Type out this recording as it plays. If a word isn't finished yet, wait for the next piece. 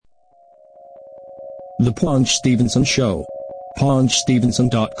The Paunch Stevenson Show.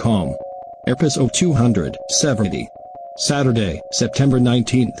 PaunchStevenson.com. Episode 270. Saturday, September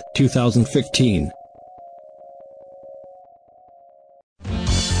 19th, 2015.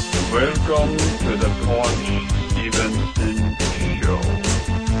 Welcome to the Paunch Stevenson Show.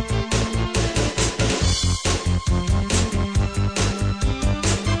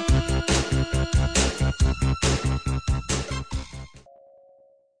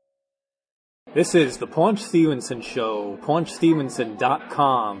 This is the Paunch Stevenson Show,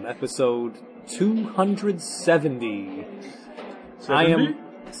 PaunchStevenson.com, episode 270.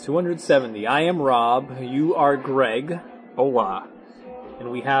 It's 270. I am Rob, you are Greg. Hola.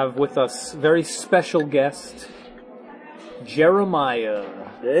 And we have with us very special guest, Jeremiah.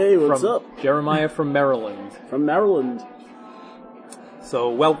 Hey, what's up? Jeremiah from Maryland. From Maryland. So,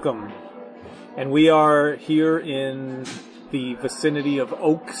 welcome. And we are here in the vicinity of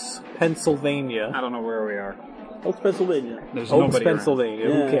Oaks, Pennsylvania. I don't know where we are. Oaks, Pennsylvania. There's Oaks, Pennsylvania.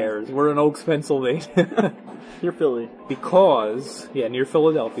 Yeah. Who cares? We're in Oaks, Pennsylvania. Near Philly. Near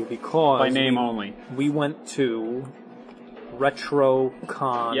Philadelphia, because... By name only. We went to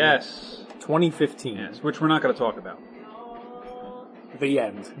RetroCon. Yes. 2015. Yes, which we're not going to talk about. The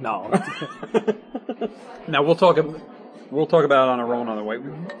end. No. Now, we'll talk about it on our own on the way.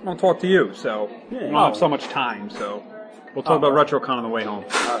 We won't talk to you, so we don't have so much time, so... We'll talk about RetroCon on the way home.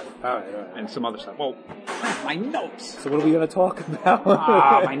 All right. And some other stuff. Well, my notes. So what are we going to talk about?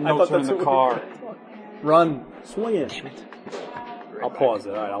 My notes are in the car. Run. Swing it. Damn it. I'll pause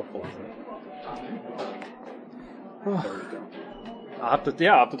it. All right, I'll pause it. There we go. I'll have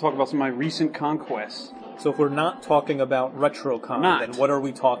to talk about some of my recent conquests. So if we're not talking about RetroCon, then what are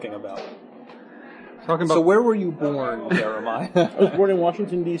we talking about? So where were you born, Jeremiah? I was born in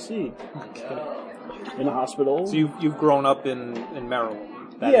Washington, D.C. Okay. In a hospital. So you've grown up in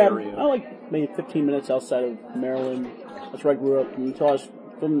Maryland, that yeah, area? I like maybe 15 minutes outside of Maryland. That's where I grew up until I was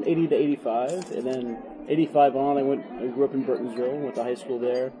from 80 to 85, and then 85 on, I grew up in Burtonsville, went to high school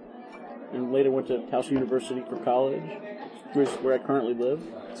there, and later went to Towson University for college, which is where I currently live.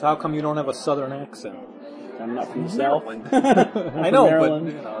 So how come you don't have a southern accent? I'm not from the South. I know,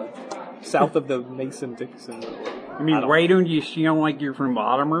 but south of the Mason-Dixon. I mean, why don't you sound like you're from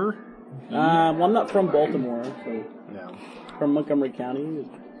Baltimore? Well, I'm not from Baltimore, from Montgomery County.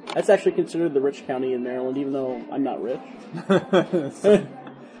 That's actually considered the rich county in Maryland, even though I'm not rich. So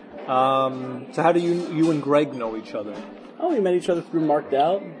how do you and Greg know each other? Oh, we met each other through Marked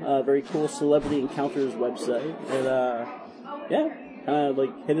Out, a very cool celebrity encounters website, and kind of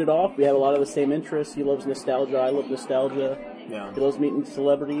hit it off. We have a lot of the same interests. He loves nostalgia, I love nostalgia. Yeah. He loves meeting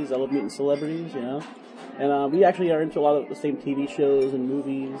celebrities, I love meeting celebrities, And we actually are into a lot of the same TV shows and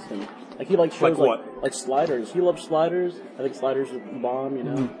movies, and he likes shows like Sliders. He loves Sliders. I think Sliders is the bomb,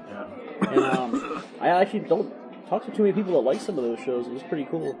 Yeah. And I actually don't talk to too many people that like some of those shows. It was pretty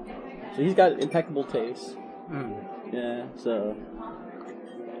cool. So he's got impeccable taste. Yeah. So.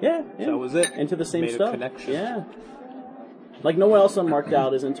 Yeah. So that was it. Into the same Made stuff. A connection. Yeah. Like no one else on Marked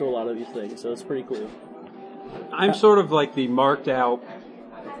Out is into a lot of these things, so it's pretty cool. I'm sort of like the Marked Out.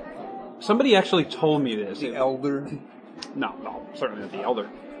 Somebody actually told me this. The elder? No, certainly not the elder.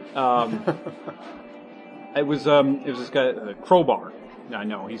 It was this guy, Crowbar. I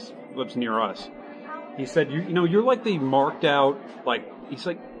know, he lives near us. He said, you're like the Marked Out, it's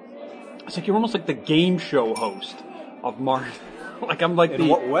like you're almost like the game show host of Marked. I'm like In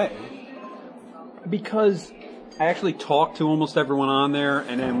what way? Because I actually talk to almost everyone on there,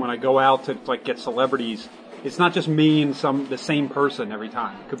 and then when I go out to get celebrities, it's not just me and the same person every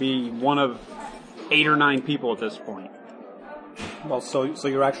time. It could be one of 8 or 9 people at this point. Well, so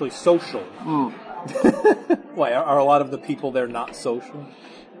you're actually social. Why, are a lot of the people there not social?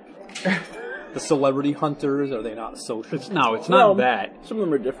 The celebrity hunters, are they not social? It's not that. Some of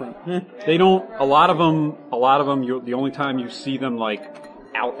them are different. They don't, a lot of them, the only time you see them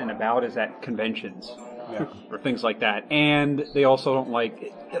out and about is at conventions. Yeah. Or things like that. And they also don't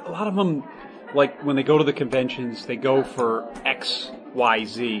a lot of them, when they go to the conventions, they go for X, Y,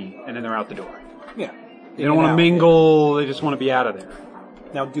 Z, and then they're out the door. Yeah. They don't want to mingle, they just want to be out of there.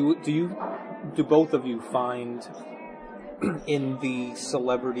 Now, do both of you find in the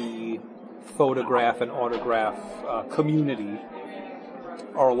celebrity photograph and autograph community,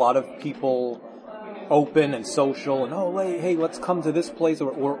 are a lot of people open and social and hey, let's come to this place,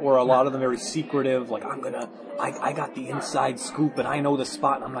 or a lot of them very secretive, I got the inside scoop and I know the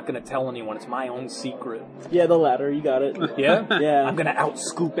spot and I'm not gonna tell anyone, it's my own secret? Yeah, the latter, you got it. Yeah? Yeah. I'm gonna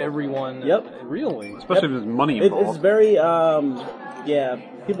outscoop everyone. Yep. Really? Especially if there's money involved. It's very,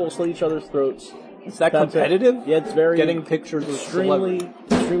 people slit each other's throats. Is that competitive? Yeah, it's very... Getting pictures with celebrities.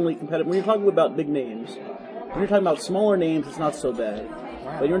 Extremely extremely competitive. When you're talking about big names, when you're talking about smaller names, it's not so bad.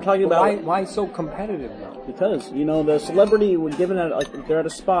 But you're talking about why so competitive though? Because the celebrity, when given if they're at a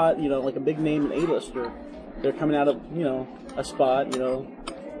spot, like a big name, an A-lister, they're coming out of a spot,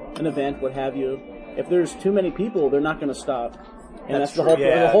 an event, what have you. If there's too many people, they're not going to stop, and that's the whole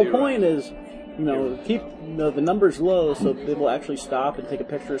Yeah, the whole you're point is. Keep the numbers low so they will actually stop and take a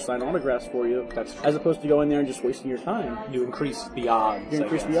picture, sign autographs for you, as opposed to going there and just wasting your time. You increase the odds. You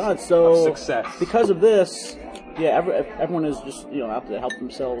increase the odds. So of success. Because of this, everyone is just out to help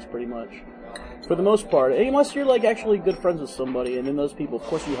themselves pretty much, for the most part. Unless you're actually good friends with somebody, and then those people, of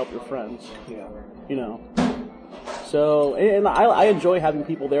course, you help your friends. Yeah. So, and I enjoy having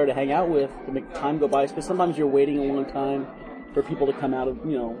people there to hang out with, to make time go by, because sometimes you're waiting a long time for people to come out of,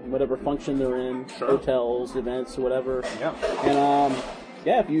 whatever function they're in, hotels, events, or whatever. Yeah. And,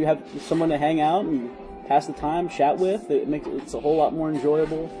 if you have someone to hang out and pass the time, chat with, it's a whole lot more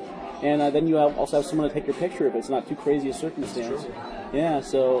enjoyable. And then you also have someone to take your picture if it's not too crazy a circumstance. Yeah,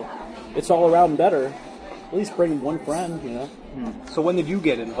 so it's all around better. At least bring one friend, So when did you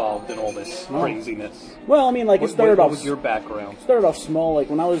get involved in all this craziness? Well, I mean, it started off... What was your background? Started off small.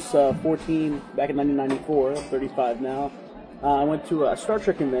 When I was 14, back in 1994, I'm 35 now, I went to a Star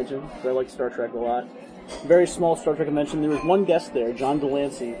Trek convention, because I like Star Trek a lot. Very small Star Trek convention. There was one guest there, John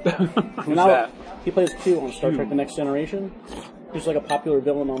Delancey. Who's that? He plays Q on Star Trek The Next Generation. He's a popular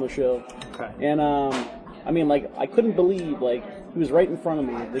villain on the show. Okay. And, I couldn't believe, he was right in front of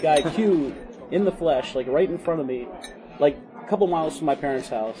me. The guy Q, in the flesh, right in front of me, a couple miles from my parents'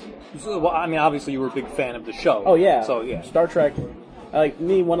 house. So, well, obviously you were a big fan of the show. Oh, yeah. So, yeah. Star Trek.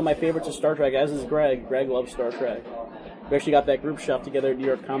 One of my favorites is Star Trek, as is Greg. Greg loves Star Trek. We actually got that group shop together at New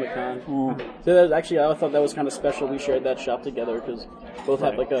York Comic Con. So that was I thought that was kind of special. We shared that shop together because both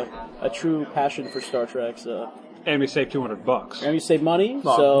have a true passion for Star Trek. So. And we saved $200. And we save money.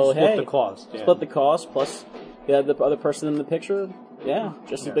 Well, so split the cost. Yeah. Split the cost. Plus, the other person in the picture. Yeah,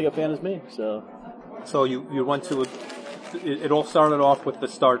 just as big a fan as me. So you went to it all started off with the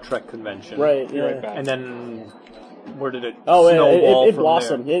Star Trek convention, right? Yeah. Right back. And then where did it? Oh, snowball it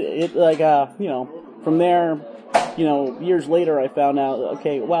blossomed. There? From there. Years later, I found out,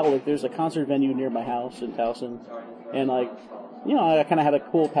 there's a concert venue near my house in Towson, and I kind of had a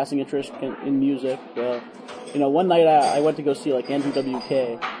cool passing interest in music. One night I went to go see Andrew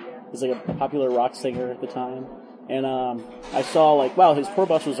WK. He's a popular rock singer at the time, and I saw his tour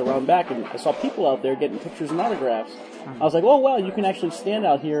bus was around back, and I saw people out there getting pictures and autographs. I was like, oh wow, you can actually stand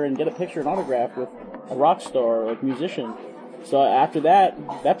out here and get a picture and autograph with a rock star or musician. So after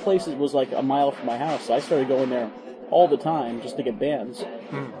that place was a mile from my house. So I started going there all the time just to get bands.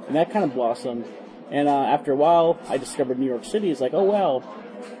 And that kind of blossomed. And after a while, I discovered New York City. It's oh wow,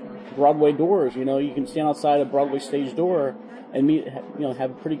 Broadway doors. You can stand outside a Broadway stage door and meet, have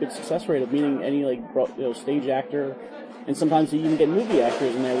a pretty good success rate of meeting any stage actor. And sometimes you even get movie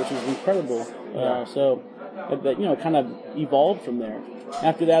actors in there, which is incredible. So it kind of evolved from there.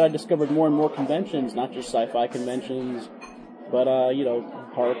 After that, I discovered more and more conventions, not just sci-fi conventions, but,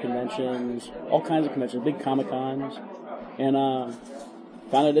 horror conventions, all kinds of conventions, big Comic-Cons, and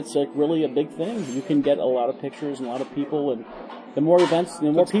found that it's really a big thing. You can get a lot of pictures and a lot of people, and the more events,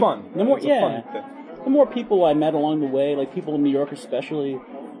 the more people. Fun. The more, it's a fun thing. The more people I met along the way, people in New York especially,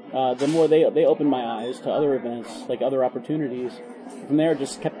 the more they opened my eyes to other events, other opportunities. From there,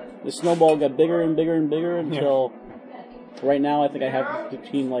 the snowball got bigger and bigger and bigger until... Right now, I think I have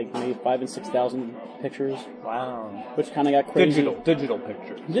between maybe 5,000 and 6,000 pictures. Wow. Which kind of got crazy. Digital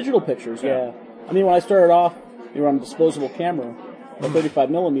pictures. Digital pictures, yeah. When I started off, you were on a disposable camera, a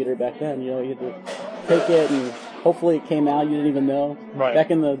 35mm back then. You had to take it, and hopefully it came out. You didn't even know. Right.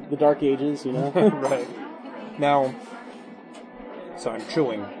 Back in the dark ages, Right. Now, sorry, I'm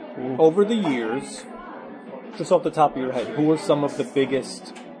chewing. Over the years, just off the top of your head, who are some of the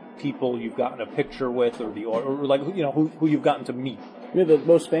biggest people you've gotten a picture with, or who you've gotten to meet? The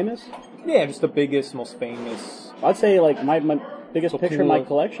most famous? Yeah, just the biggest, most famous. I'd say my biggest picture in my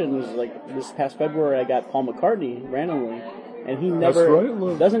collection was this past February. I got Paul McCartney randomly, and he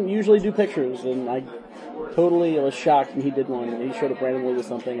never doesn't usually do pictures, and I totally was shocked when he did one, and he showed up randomly with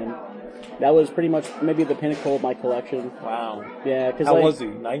something, and that was pretty much maybe the pinnacle of my collection. Wow. Yeah, because how was he?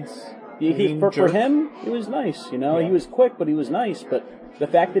 Nice. For him, it was nice. He was quick, but he was nice. But the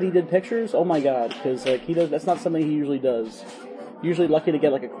fact that he did pictures, oh my god, because that's not something he usually does. Usually lucky to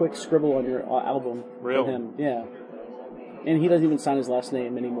get a quick scribble on your album. Real. From him, yeah. And he doesn't even sign his last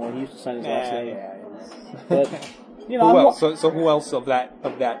name anymore. He used to sign his last name. Yeah. But who else? So who else of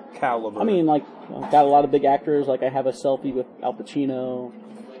that caliber? I mean, I've got a lot of big actors. I have a selfie with Al Pacino.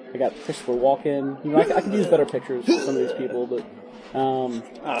 I got Christopher Walken. I could use better pictures for some of these people, but This A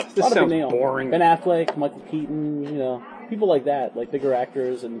lot of sounds big names. boring. Ben Affleck, Michael Keaton, you know, people like that, like bigger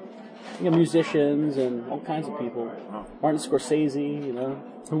actors and musicians and all kinds of people. Martin Scorsese, you know.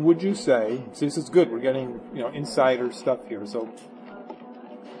 Who would you say? See, this is good. We're getting insider stuff here. So,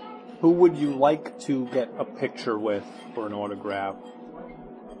 who would you like to get a picture with for an autograph,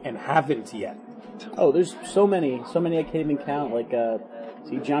 and haven't yet? Oh, there's so many I can't even count. Like,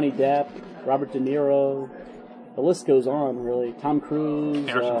 see, Johnny Depp, Robert De Niro. The list goes on, really. Tom Cruise.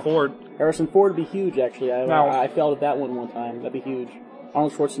 Harrison Ford. Harrison Ford would be huge, actually. Now- I failed at that one time. That'd be huge.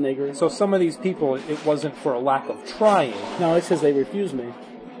 Arnold Schwarzenegger. So some of these people, it wasn't for a lack of trying. No, it's because they refused me.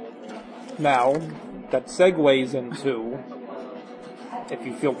 Now, that segues into, if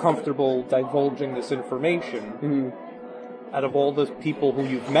you feel comfortable divulging this information, out of all the people who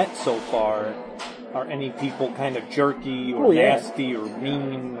you've met so far, are any people kind of jerky or nasty or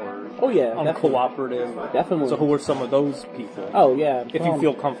mean or uncooperative? Definitely. So who are some of those people? Oh, yeah. If you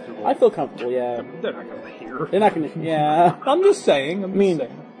feel comfortable. I feel comfortable, yeah. They're not going to hear. They're not going to, yeah. I'm just saying. I'm just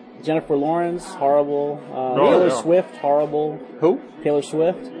saying. Jennifer Lawrence, horrible. Taylor Swift, horrible. Who? Taylor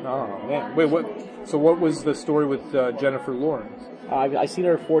Swift. Oh, man. Wait, what? So what was the story with Jennifer Lawrence? I've seen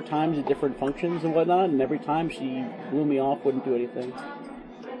her 4 times at different functions and whatnot, and every time she blew me off, wouldn't do anything.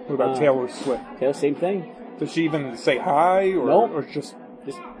 What about Taylor Swift? Taylor, same thing. Does she even say hi, or, Nope. or just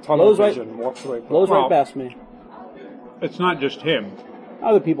blows tunnel vision, walks away? Blows right past me. It's not just him.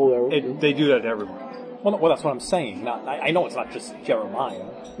 Other people there. They do that to everyone. Well, that's what I'm saying. I know it's not just Jeremiah.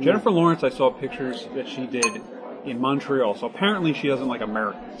 Jennifer Lawrence, I saw pictures that she did in Montreal, so apparently she doesn't like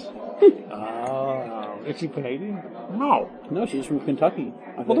Americans. Is she Canadian? No. No, she's from Kentucky.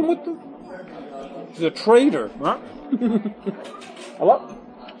 Well, then what the? She's a traitor. Huh?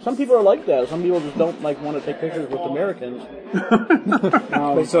 Some people are like that. Some people just don't want to take pictures with Americans.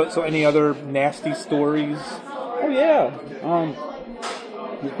 So any other nasty stories? Oh yeah.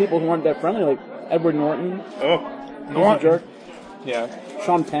 There's people who aren't that friendly, like Edward Norton. Oh, He's a jerk. Yeah.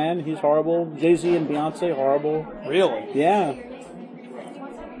 Sean Penn, he's horrible. Jay-Z and Beyonce, horrible. Really? Yeah.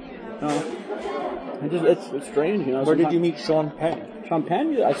 It's strange, you know. Where did you meet Sean Penn? Sean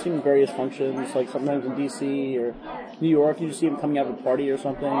Penn, I've seen various functions, like sometimes in D.C. or New York. You just see him coming out of a party or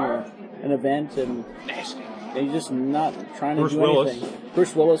something, or an event, and he's just not trying to do anything.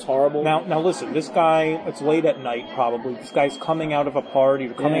 Bruce Willis, horrible. Now listen, this guy, it's late at night probably. This guy's coming out of a party,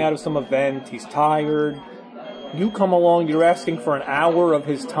 or coming out of some event. He's tired. You come along, you're asking for an hour of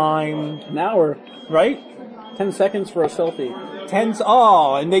his time. An hour? Right? 10 seconds for a selfie.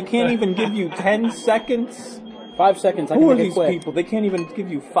 And they can't even give you 10 seconds? 5 seconds. Who are these people? They can't even give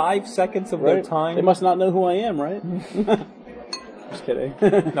you 5 seconds of their time? They must not know who I am, right? Just kidding.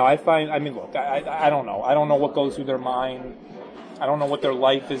 No, look, I don't know. I don't know what goes through their mind. I don't know what their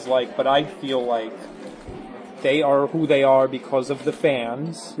life is like, but I feel like they are who they are because of the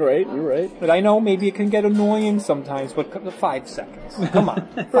fans. Right, you're right. But I know maybe it can get annoying sometimes, but 5 seconds. Come on.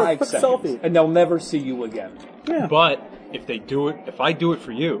 5 seconds. Selfie. And they'll never see you again. Yeah. But if I do it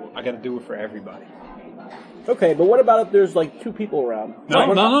for you, I got to do it for everybody. Okay, but what about if there's 2 people around?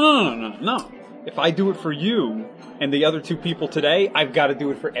 No. If I do it for you and the other 2 people today, I've got to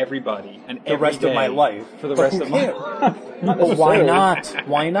do it for everybody and the rest of my life. For the rest of my life. Well, why not?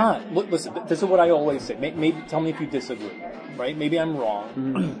 Why not? Look, listen, this is what I always say. Maybe tell me if you disagree. Right? Maybe I'm wrong.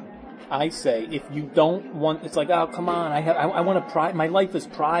 Mm-hmm. I say if you don't want, it's like, oh come on, I want to my life is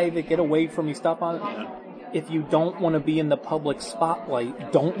private. Get away from me. Stop on it. Yeah. If you don't want to be in the public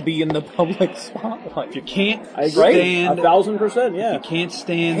spotlight, don't be in the public spotlight. If you can't stand 1,000%, yeah. If you can't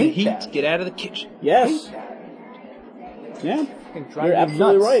stand the heat, get out of the kitchen. Yes. Yeah. You're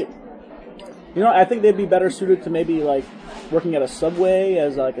absolutely right. You know, I think they'd be better suited to maybe working at a Subway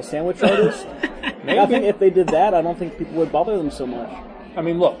as a sandwich artist. Maybe. I think if they did that, I don't think people would bother them so much. I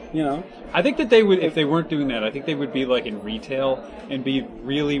mean, look, I think that they would, if they weren't doing that, I think they would be in retail and be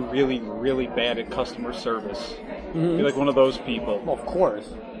really, really, really bad at customer service. Mm-hmm. Be like one of those people. Well, of course.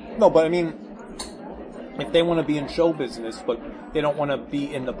 No, but I mean, if they want to be in show business, but they don't want to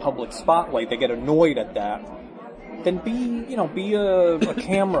be in the public spotlight, they get annoyed at that. Then be a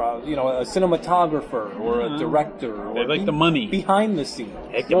camera, a cinematographer or a director. Or they the money. Behind the scenes.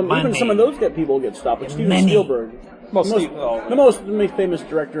 Even some of those people get stopped. Like Steven Spielberg. The most famous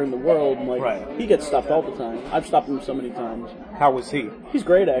director in the world, he gets stopped all the time. I've stopped him so many times. How was he? He's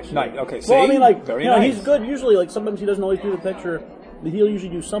great, actually. Nice. Okay, well, I mean, very nice. He's good. Usually, sometimes he doesn't always do the picture. He'll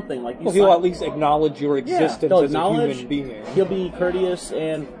usually do something. He'll at least acknowledge your existence as a human being. He'll be courteous,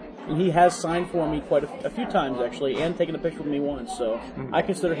 and he has signed for me quite a few times, actually, and taken a picture with me once. So I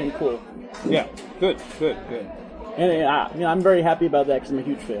consider him cool. Yeah, good. And I'm very happy about that because I'm a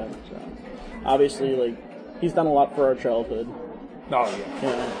huge fan. So obviously, he's done a lot for our childhood. Oh yeah.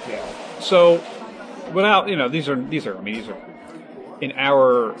 Yeah. Yeah. So, without these are in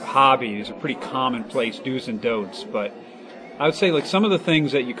our hobby. These are pretty commonplace do's and don'ts. But I would say like some of the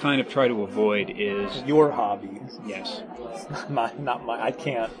things that you kind of try to avoid is Your hobby. yes. Not my. I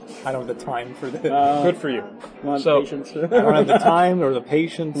can't. I don't have the time for this. Good for you. Want So- patience? I don't have the time or the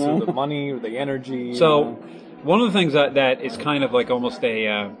patience No. or the money or the energy. So, one of the things that is kind of like almost a,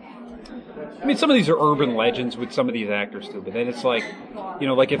 I mean, some of these are urban legends with some of these actors too, but then it's like,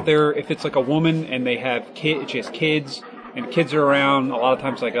 like if it's like a woman and they have she has kids, and the kids are around, a lot of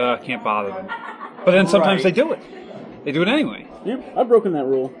times like, I can't bother them. But then sometimes Right. they do it. They do it anyway. Yep, I've broken that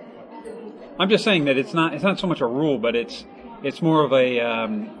rule. I'm just saying that it's not so much a rule, but it's more of a,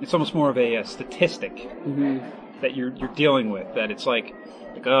 it's almost more of a statistic that you're dealing with, that it's like,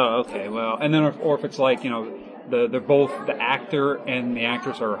 oh, okay, well, and then or if it's like, they're both the actor and the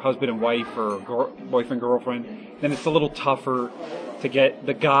actors are husband and wife or boyfriend girlfriend, then it's a little tougher to get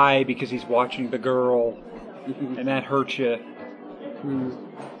the guy because he's watching the girl, and that hurts you.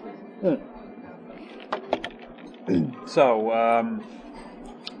 So,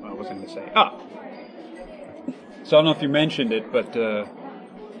 what was I going to say? So I don't know if you mentioned it, but you're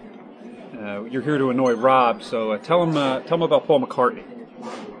here to annoy Rob. So tell him about Paul McCartney.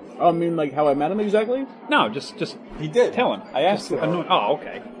 Oh, I mean, like how I met him exactly? No, just he did. tell him. I asked him. Oh,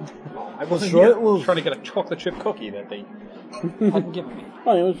 okay. I wasn't Sure here. it was- Trying to get a chocolate chip cookie that they hadn't given me.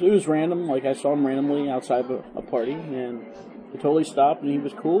 Oh, it was random. Like I saw him randomly outside of a party, and he totally stopped, and he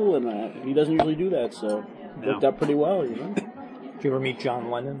was cool, and he doesn't usually do that, so it worked out pretty well, Did you ever meet John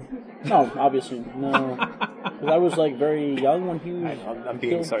Lennon? No, obviously, no. 'Cause I was like very young when he was. I'm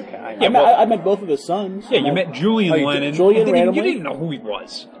being still- sarcastic. I met both of his sons. Yeah, you met Julian Oh, you did. Lennon. Julian you randomly? didn't know who he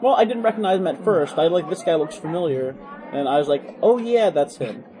was. Well, I didn't recognize him at first. I like this guy looks familiar, and I was like, oh yeah, that's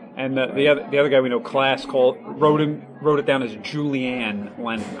him. And the other guy we know, Class, wrote it down as Julianne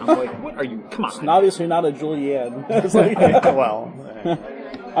Lennon. I'm like, what are you? Come on. And obviously not a Julianne. It's like- Well,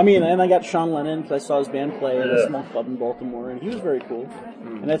 I mean, and I got Sean Lennon because I saw his band play at a small club in Baltimore, and he was very cool.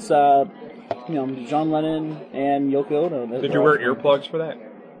 And it's, John Lennon and Yoko Ono. Did you wear earplugs for that?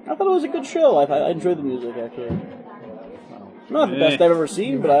 I thought it was a good show. I enjoyed the music, actually. Not the best I've ever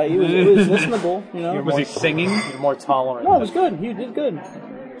seen, but it was listenable, Was he singing? you're more tolerant. No, it was good. He did good.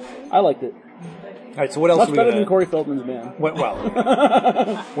 I liked it. All right, so what else Much are we better gonna, than Corey Feldman's band.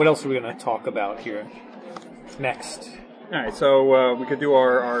 What else are we going to talk about here next? All right, so we could do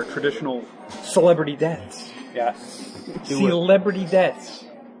our traditional celebrity deaths. Yes. Celebrity deaths.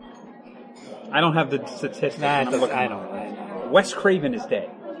 I don't have the statistics. Nah, I'm looking. I know. Wes Craven is dead.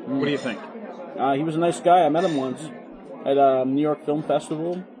 What do you think? He was a nice guy. I met him once at New York Film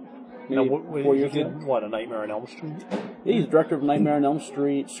Festival. Now, Maybe 4 years you ago. did what? A Nightmare on Elm Street? Yeah, he's director of Nightmare on Elm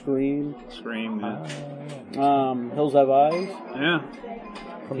Street, Scream, Scream. Yeah. Hills Have Eyes. Yeah.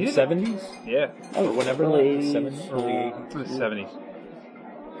 From the 70s? Yeah. Or whenever early that, 80s. 70s, early 80s. The 70s.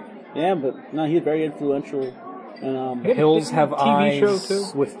 Yeah, but no, he's very influential. And Hills Have TV Eyes show,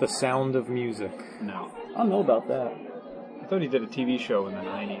 too? with the Sound of Music. No. I don't know about that. I thought he did a TV show in the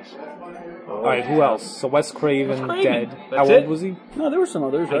 90s. All right, who else? So Wes Craven, Craven. dead. That's How it? old was he? No, there were some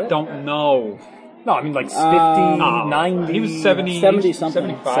others, right? I don't know. No, I mean like 50, Oh, 90. He was 70, 70 something.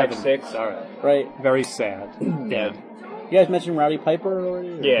 75, 6. All right. Right. Very sad. Dead. You guys mentioned Rowdy Piper already?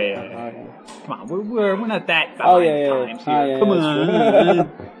 or- Yeah. Okay. Come on, we're not that Oh, behind yeah. times here. Ah, yeah, Come that's on.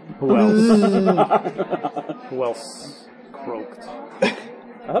 Who else? Who else croaked? I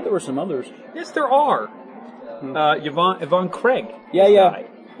thought there were some others. Yes, there are. Yvonne Craig. Yeah, yeah. died.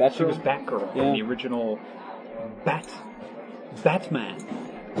 That's She was Batgirl Yeah. in the original Batman.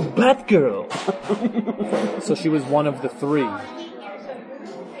 Batgirl. So she was one of the three.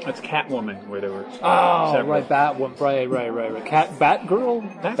 That's Catwoman, where they were. Oh, several. right, Batwoman. Right.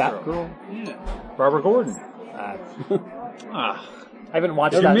 Batgirl? Batgirl. Yeah. Barbara Gordon. Ah. I haven't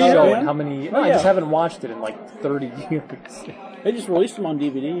watched Have that you met show her? in how many... Oh, I yeah. just haven't watched it in like 30 years. They just released them on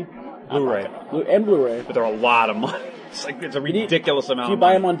DVD Blu-ray. and Blu-ray. But they're a lot of money. It's a ridiculous amount If you of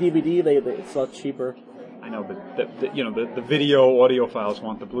buy money. them on DVD, it's a lot cheaper. I know, but the video audiophiles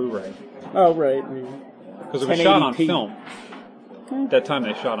want the Blu-ray. Oh, right. Because it was shot on 1080p. film. At that time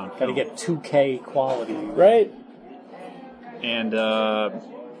they shot on Gotta film. get 2K quality. Right? And,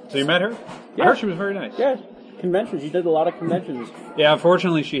 so you met her? Yeah. I heard she was very nice. Yeah. Conventions. You did a lot of conventions. Yeah,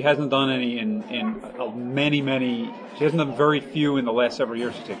 unfortunately she hasn't done any in many, she hasn't done very few in the last several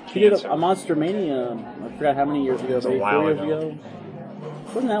years. She's had She did cancer. a Monster Mania, I forgot how many years ago, a maybe while 4 years ago. ago.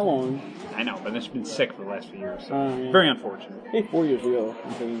 Wasn't that long. I know, but it's been sick for the last few years. So Yeah. very unfortunate. Hey, 4 years ago.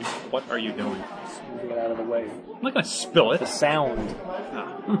 I'm thinking, What are you doing? Get out of the way. I'm not going to spill it. The sound.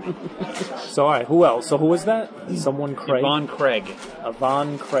 So, alright, who else? So, who was that? Someone Craig? Yvonne Craig.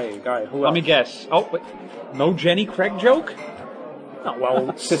 Yvonne Craig. Alright, who else? Let me guess. Oh, wait. No Jenny Craig joke? Oh,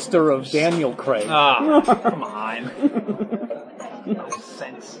 well, sister of Daniel Craig. Ah, come on. No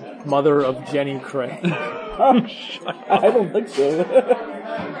sense. Mother of Jenny Craig. I don't think so.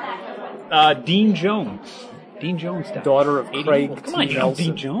 Dean Jones. Dean Jones died. Daughter of 80. Craig Come on, T. you know Nelson.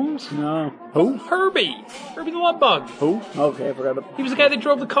 Dean Jones? No. Who? Herbie. Herbie the Love Bug. Who? Okay, I forgot. He was the guy that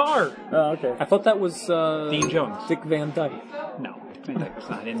drove the car. Oh, okay. I thought that was Dean Jones. Dick Van Dyke. No, Van Dyke was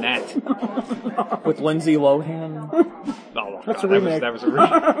not in that. With Lindsay Lohan. Oh, That's God, a remake. That was a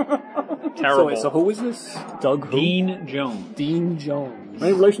remake. Terrible. So who is this? Doug who? Dean Jones. Dean Jones.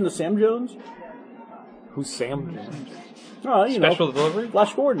 Any relation to Sam Jones? Who's Sam Jones? Oh, you Special know. delivery?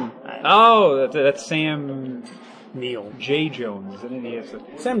 Flash Gordon. Oh, that's Sam Neil. J. Jones. Isn't it? He has to,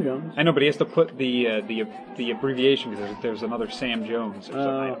 Sam Jones. I know, but he has to put the abbreviation because there's another Sam Jones or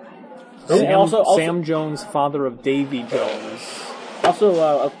something. Sam, also- Sam Jones, father of Davy Jones. Also,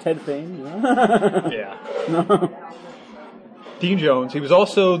 of Ted fame. You know? Yeah. Dean Jones. He was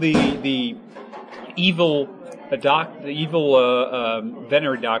also the evil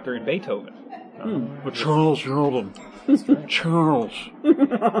veterinary doctor in Beethoven. Charles Jordan. Charles.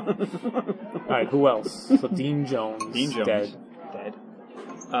 Alright, who else? So Dean Jones. Dean Jones. Dead.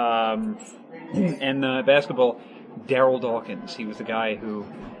 And basketball, Daryl Dawkins. He was the guy who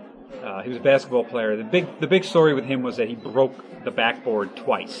he was a basketball player. The big story with him was that he broke the backboard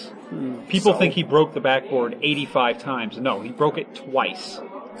twice. People think he broke the backboard 85 times. No, he broke it twice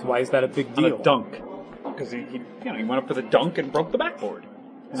So why is that a big on deal? a dunk. Because he went up for the dunk and broke the backboard.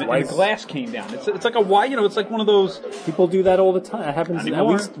 And why the is- glass came down. It's like a why, it's like one of those. People do that all the time. It happens Not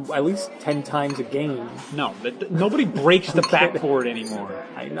anymore. at least 10 times a game. No, nobody breaks the backboard anymore.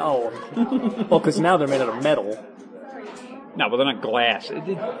 I know. Well, because now they're made out of metal. No, but they're not glass.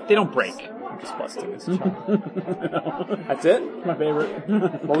 They don't break. I'm just busting his chart. That's it? My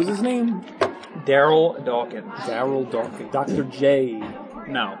favorite. What was his name? Daryl Dawkins. Daryl Dawkins. Dr. J.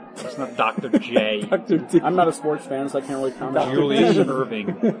 No, it's not Dr. J. Dr. D. I'm not a sports fan, so I can't really comment. Julius Irving.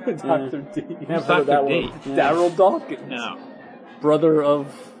 Dr. D. Never heard of that Dr. D. one. Yeah. Daryl Dawkins. No. Brother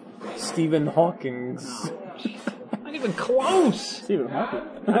of Stephen Hawking's. Not even close. Stephen Hawking.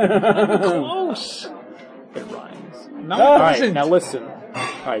 Close. It rhymes. No, Oh, it Alright, doesn't. now listen.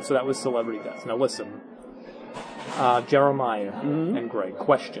 Alright, so that was celebrity deaths. Now listen. Jeremiah and Greg,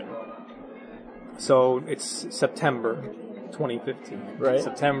 question. So it's September 2015. Right.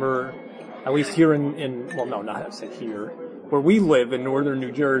 September, at least here well, no, not I said here. Where we live in northern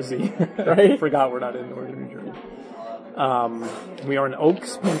New Jersey. Right. Forgot we're not in northern New Jersey. We are in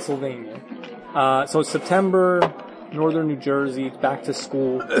Oaks, Pennsylvania. So September, northern New Jersey, back to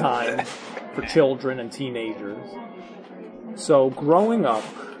school time for children and teenagers. So growing up,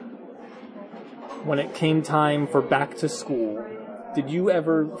 when it came time for back to school, did you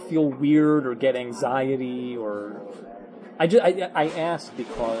ever feel weird or get anxiety or... I asked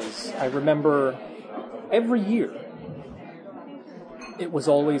because I remember every year it was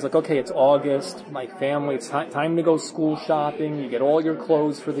always like, okay, it's August, my family, it's time to go school shopping, you get all your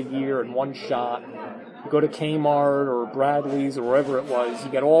clothes for the year in one shot. You go to Kmart or Bradley's or wherever it was,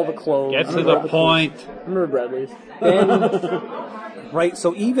 you get all the clothes. Get to the point. Remember Bradley's? Right,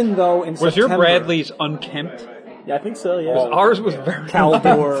 so even though in Was September... your Bradley's unkempt? Yeah, I think so, yeah. Ours was very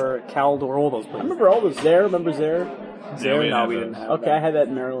Caldor, all those I places. remember all this. Zare, remember Zare? Zare, we no, didn't we have didn't those. have Okay, I had that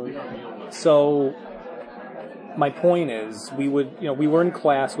in Maryland. So, my point is, we were in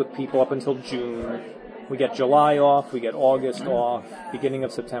class with people up until June. We get July off, we get August off, beginning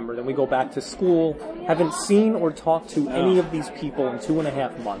of September, then we go back to school. Haven't seen or talked to any of these people in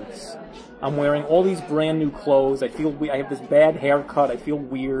 2.5 months. I'm wearing all these brand new clothes. I have this bad haircut. I feel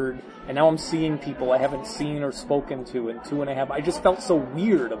weird. And now I'm seeing people I haven't seen or spoken to in 2.5. I just felt so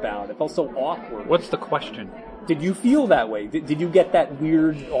weird about it. I felt so awkward. What's the question? Did you feel that way? Did you get that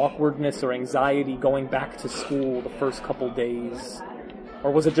weird awkwardness or anxiety going back to school the first couple days? Or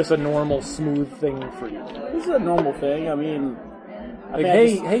was it just a normal, smooth thing for you? This is a normal thing. I mean, Like,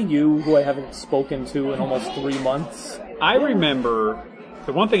 hey, you, who I haven't spoken to in almost 3 months. I remember,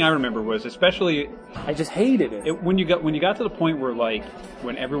 the one thing I remember was, especially I just hated it. when you got to the point where, like,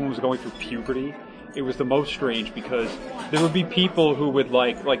 when everyone was going through puberty, it was the most strange because there would be people who would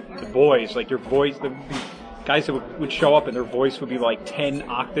like the boys, like your voice, the guys that would show up and their voice would be like 10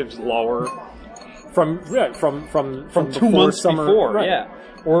 octaves lower From 2 months summer, before, right. yeah.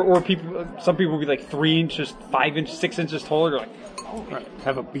 Or people, some people would be like 3 inches, 5 inches, 6 inches taller. You're like, know.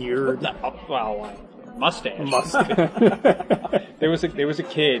 Have a beard. Mustache. There was a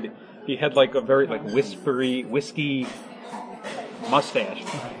kid. He had like a very like whiskey mustache.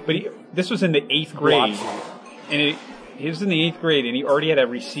 But this was in the 8th grade, and he was in the 8th grade, and he already had a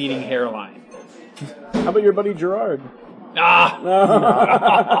receding hairline. How about your buddy Gerard? I'm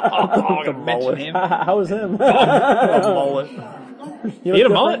gonna mention him. How was him? Mullet. He had a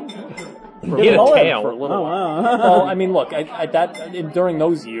mullet. He had a tail. For a little Oh, while. wow. Well, I mean, look, during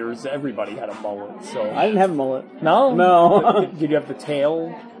those years, everybody had a mullet. So I didn't have a mullet. no, No. Did you have the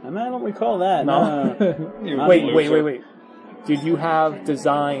tail? I don't recall that. No. No. Wait. Did you have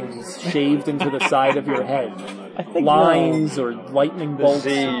designs shaved into the side of your head? I think Lines or lightning bolts?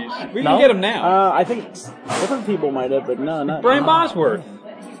 Disease. We No? can get him now. I think different people might have, but no, not Brian Bosworth.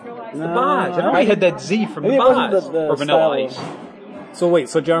 No, The Boz. I know he had that Z from the Maybe it wasn't Boz. the Or Vanilla style. Ice.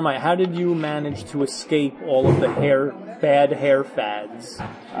 So Jeremiah, how did you manage to escape all of the bad hair fads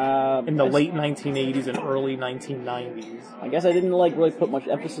in the late 1980s and early 1990s? I guess I didn't really put much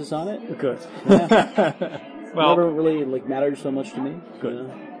emphasis on it. Good. Well, Never really mattered so much to me. Good. You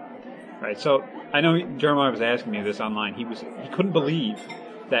know? right. So I know Jeremiah was asking me this online. He couldn't believe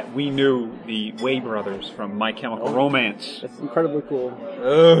that we knew the Way brothers from My Chemical Romance. It's incredibly cool,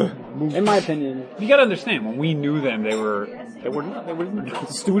 Ugh. in my opinion. You got to understand, when we knew them, they were They were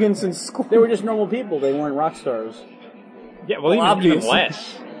students in school. They were just normal people. They weren't rock stars. even obviously.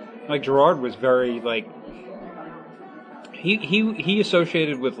 less. Like Gerard was very like he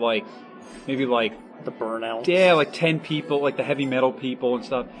associated with maybe The burnout. 10 people, like the heavy metal people and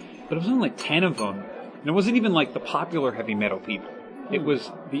stuff. But it was only 10 of them. And it wasn't even the popular heavy metal people. It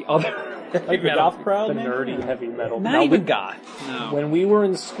was the other The goth crowd, The maybe? nerdy heavy metal. Not No, even goth. No. When we were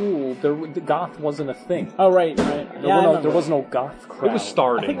in school, the goth wasn't a thing. Oh, right. There was no goth crowd. It was I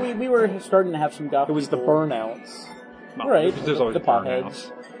starting. think we were starting to have some goth. It was the people. burnouts. Well, right, There's always the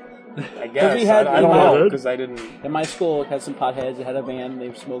potheads. burnouts. I guess. we had I don't in know my- because I didn't. In my school, it had some potheads. It had a band.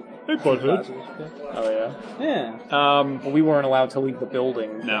 They smoked. Hey, potheads. Oh yeah. Yeah. Well, we weren't allowed to leave the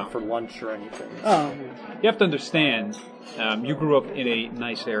building No. for lunch or anything. Oh. You have to understand, you grew up in a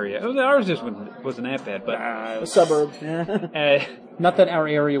nice area. Ours just wasn't that bad, but A suburb. Yeah. Not that our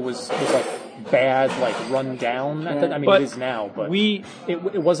area was bad, run down. Not that, I mean, But it is now, but it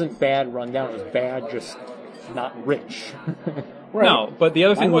it wasn't bad run down. It was bad, just not rich. Right. no. But the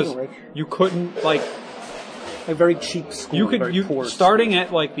other thing I was wasn't rich. you couldn't A very cheap school. very poor starting at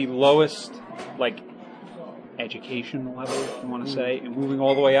the lowest education level, if you want to say, and moving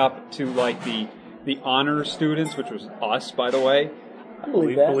all the way up to the honors students, which was us, by the way. I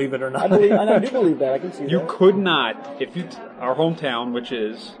believe that. Believe it or not. I do believe that. I can see You that. could not, our hometown, which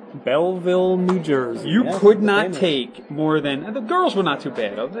is, Belleville, New Jersey. you Yeah, could the not famous. take more than, the girls were not too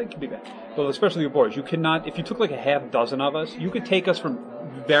bad, they could be bad, but especially the boys, you could not, if you took a half dozen of us, you could take us from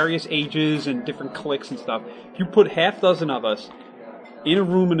various ages and different cliques and stuff, if you put half dozen of us in a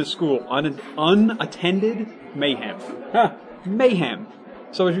room in a school, unattended, mayhem. Mayhem.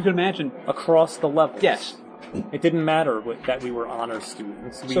 So as you can imagine, Across the levels. yes, It didn't matter that we were honor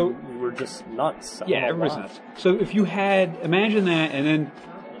students. We were just nuts. I yeah, don't know everybody's why. nuts. So if you had, imagine that, and then,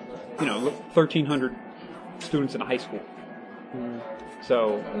 1,300 students in a high school.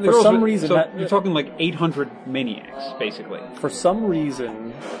 So For some reason, you're talking 800 maniacs, basically. For some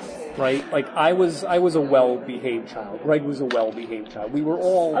reason, right? I was a well-behaved child. Greg was a well-behaved child. We were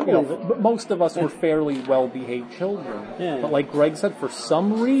all, I believe it. but most of us were fairly well-behaved children. Yeah. But like Greg said, for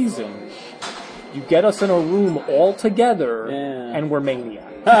some reason, you get us in a room all together, Yeah. and we're maniacs.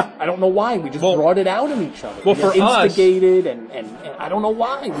 I don't know why. We just brought it out in each other. Well, We for us- instigated, and I don't know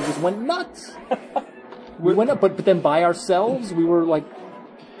why. We just went nuts. We went up, but then by ourselves, we were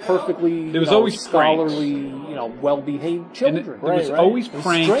perfectly There was always scholarly, well-behaved And children. there was Right. always It was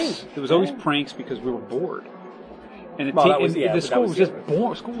pranks. strange. There was always pranks because we were bored. And Well, that was- yeah, the but school that was was just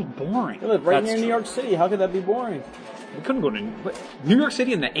boring. School was boring. You live right That's near New true. York City. How could that be boring? We couldn't go to New York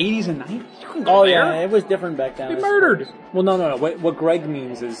City in the 80s and 90s. You couldn't go Oh there. yeah, it was different back then. Be murdered. Well, no. What Greg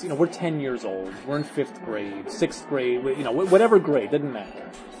means is, we're 10 years old. We're in 5th grade, 6th grade, whatever grade, doesn't matter.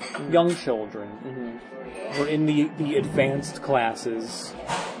 Young children. We're in the advanced classes.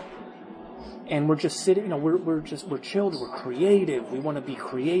 And we're just sitting, we're children, we're creative. We want to be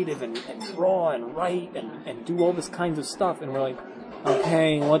creative and draw and write and do all this kinds of stuff. And we're like,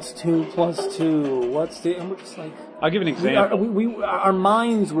 okay, what's 2 plus 2? And we're just like, I'll give you an example. our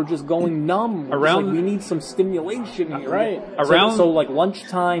minds were just going numb. We're just Around- we need some stimulation here. Right. Around- So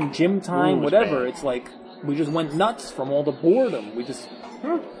lunchtime, gym time, Ooh, whatever. bad. It's we just went nuts from all the boredom. We just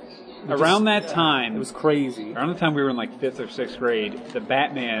around that time, It was crazy. around the time we were in like 5th or 6th grade, the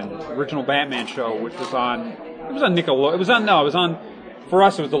original Batman show, which was on, it was on Nickelodeon, for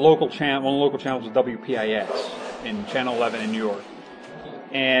us it was the local channel, one of the local channels was WPIX in Channel 11 in New York.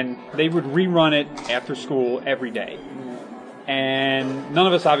 And they would rerun it after school every day. And none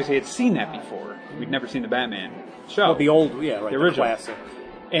of us obviously had seen that before. We'd never seen the Batman show. Well, the original classic.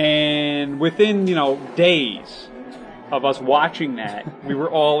 And within, days of us watching that, we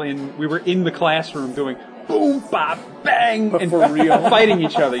were in the classroom doing boom, bop, bang, But and for real? fighting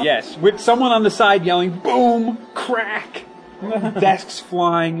each other, yes. With someone on the side yelling, boom, crack, desks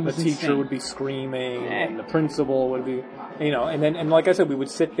flying. The teacher would be screaming, and the principal would be, and like I said, we would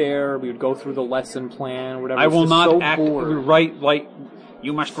sit there, we would go through the lesson plan, or whatever. I will not so act, bored. write like,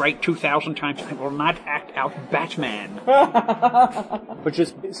 you must write 2,000 times, I will not act out Batman. But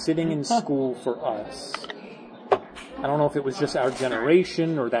just sitting in school for us, I don't know if it was just our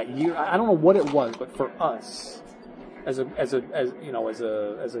generation or that year. I don't know what it was, but for us, as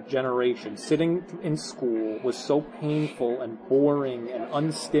a generation, sitting in school was so painful and boring and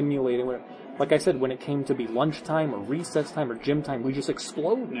unstimulating. Like I said, when it came to be lunchtime or recess time or gym time, we just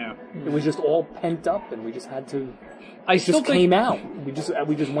exploded. Yeah. It was just all pent up, and we just had to. I It still just think, came out. We just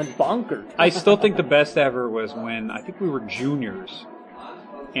went bonkers. I still think the best ever was when, I think we were juniors.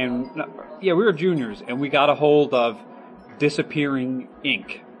 And, we were juniors, and we got a hold of Disappearing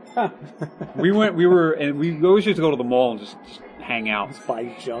Ink. We always used to go to the mall and just hang out. Just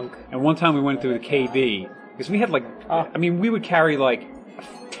buy junk. And one time we went through the KB, because we had we would carry like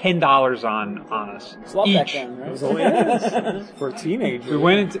 $10 on us It's a lot back each. then, right? So it is for a teenager.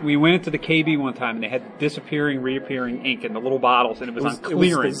 We went into the KB one time, and they had Disappearing, Reappearing Ink in the little bottles, and it was on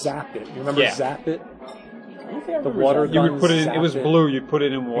clearance. It was the Zap It. You remember Yeah. Zap It? I don't think I The remember water that. You would put it in, Zap it was it. blue, you'd put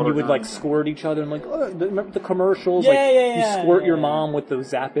it in water. And you would gun. like squirt each other and like, remember the commercials? Yeah, like, yeah, you squirt your yeah. mom with the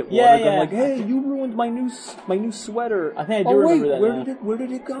Zap It water Yeah, gun. yeah. Like, hey, you ruined my new sweater. I think I do oh, remember wait, that now. where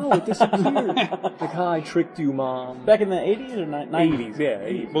did it go? It disappeared. Like, I tricked you, mom. Back in the 80s or 90s? 80s, yeah,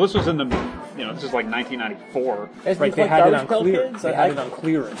 80s. Well, this was in the, this is like 1994. Right, they had it on clearance. They had it on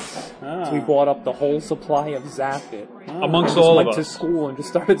clearance. Ah. So we bought up the whole supply of Zap It. Amongst Just all went of to us. school and just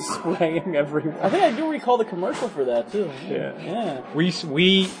started spraying everywhere. I think I do recall the commercial for that, too. Yeah.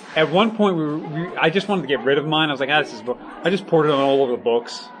 We at one point, I just wanted to get rid of mine. I was like, this is book. I just poured it on all over the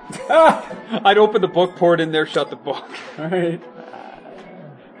books. I'd open the book, pour it in there, shut the book. All right.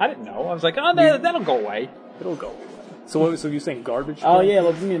 I didn't know. I was like, that'll go away. It'll go away. So you're saying garbage? Oh, Pail? yeah,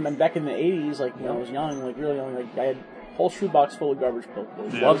 like, I mean, back in the 80s, like, when I was young, like, really young, like, I had a whole shoebox full of garbage pails.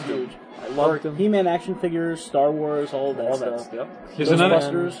 Yeah. Loved them. I loved them. He-Man action figures, Star Wars, all that stuff. Yep. Here's another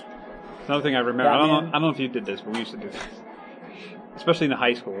Ghostbusters. thing I remember. I Batman. don't know if you did this, but we used to do this, especially in the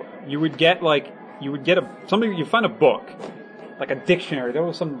high school. You find a book, like a dictionary. There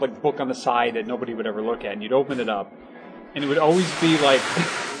was some like book on the side that nobody would ever look at, and you'd open it up, and it would always be like,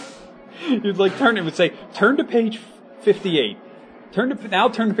 you'd like it would say, turn to page 58. Turn to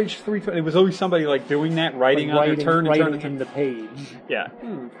page 320. It was always somebody like doing that, writing on their turn and turn in the page. Yeah.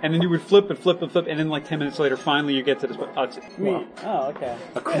 And then you would flip and flip and flip, and then like 10 minutes later, finally you get to this. Oh, okay.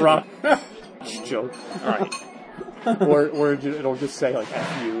 A crop joke. All right. or it'll just say like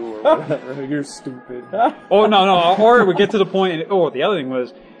F you or whatever. You're stupid. Oh no! Or it would get to the point. The other thing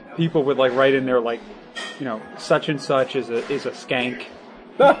was, people would like write in there like, such and such is a skank.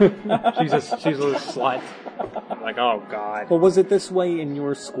 she's a slut. Like, oh god. Well, was it this way in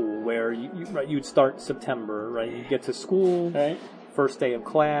your school where you'd start September, right? You get to school, Right. first day of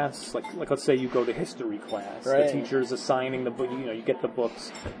class, like let's say you go to history class. Right. The teacher's assigning the book. You get the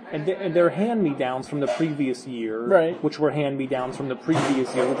books, and they're hand-me-downs from the previous year, Right. Which were hand-me-downs from the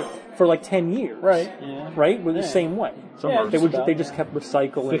previous year for like 10 years, Right, yeah. Right, we're the Yeah. same way. Yeah, They just kept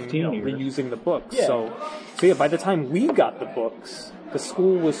recycling, 15 years. reusing the books. Yeah. So yeah, by the time we got the books, the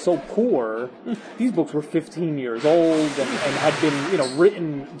school was so poor. These books were 15 years old and had been,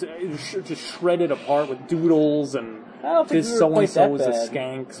 written, just shredded apart with doodles and I don't think this we were so and quite so that is a bad.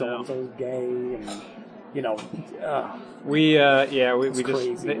 skank, so and so is gay, and We just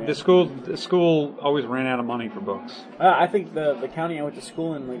crazy, man. the school always ran out of money for books. I think the county I went to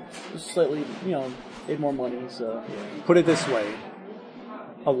school in, like, was slightly, had more money, so. put it this way: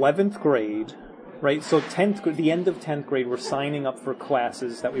 11th grade, right? So the end of 10th grade, we're signing up for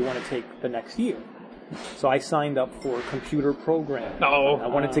classes that we want to take the next year. So I signed up for computer programming. Oh. I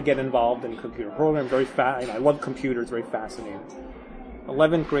wanted to get involved in computer programming. I love computers, very fascinating.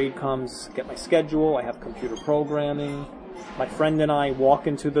 11th grade comes, get my schedule, I have computer programming. My friend and I walk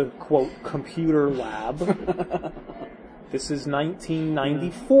into the, quote, computer lab. This is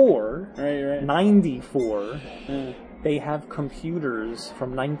 1994. Right. 94. they have computers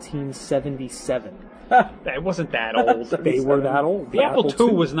from 1977. It wasn't that old. They were that old. The Apple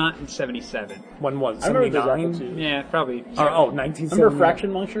II was not in 77. When was it? I remember the 79? Apple II. Yeah, probably. 1979. Remember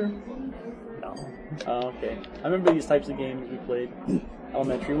Fraction Muncher? No. Oh, okay. I remember these types of games we played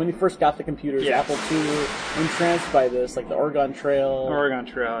elementary. When you first got the computers, Yeah. Apple II were entranced by this, like the Oregon Trail,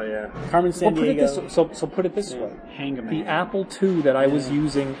 Yeah. Carmen San Well, put it Diego. this, so put it this way. Hang 'em The in. Apple II that I was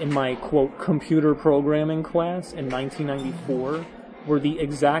using in my, quote, computer programming class in 1994 were the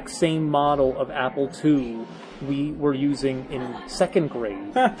exact same model of Apple II we were using in second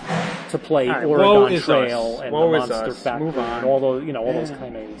grade to play All right, woe Oregon is Trail us. and Woe the is Monster us. Factory Move on. and all those, all those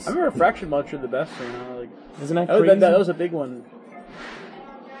kind of... I remember Fraction Muncher the best, like, Isn't that that crazy? was a big one.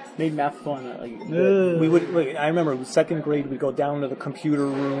 Made math fun. We would. I remember second grade. We'd go down to the computer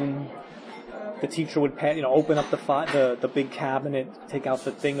room. The teacher would, open up the big cabinet, take out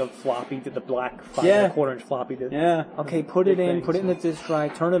the thing of floppy, the black 5 1/4 inch floppy disk. Yeah. Okay, put it in, put it in the disk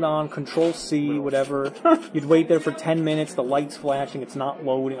drive, turn it on, Control C, whatever. You'd wait there for 10 minutes. The light's flashing. It's not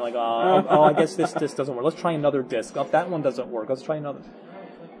loading. Like, I guess this disk doesn't work. Let's try another disk. Oh, that one doesn't work. Let's try another.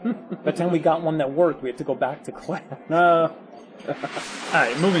 By the time we got one that worked, we had to go back to class.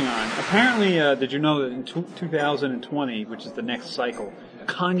 Alright, moving on. Apparently, did you know that in 2020, which is the next cycle,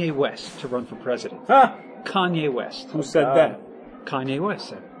 Kanye West to run for president? Kanye West. Who said that? Kanye West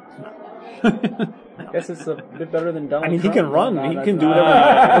said. I guess it's a bit better than Donald I mean, he Trump. can run. No, He that's can do not-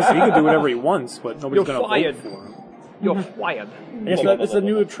 whatever. Listen, he can do whatever he wants, but nobody's You're going to fired. vote for him. You're fired. I guess it's a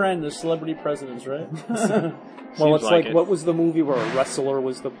new trend, the celebrity presidents, right? Well, it's like like it. what was the movie where a wrestler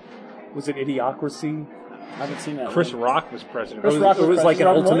was it Idiocracy? I haven't seen that. Chris one. Rock was president. Chris was- Rock it was like an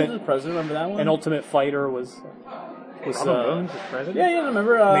Robin ultimate- Williams was president. Remember that one? An Ultimate Fighter was Robin Williams was president? Yeah,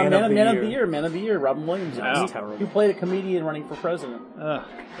 remember Man of the Man Year. of the Year, Robin Williams. That's terrible. He played a comedian running for president. Ugh.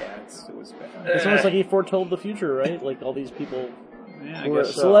 Yeah, it was bad. It's almost like he foretold the future, right? Like all these people Yeah, I who are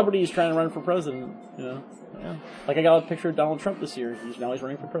guess so. celebrities trying to run for president, Yeah. Like I got a picture of Donald Trump this year. He's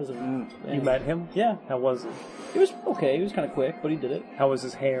running for president. Yeah. You met him? Yeah. How was it? It was okay. He was kind of quick, but he did it. How was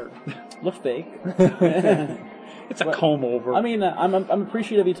his hair? Looked fake. It's a comb over. I mean, I'm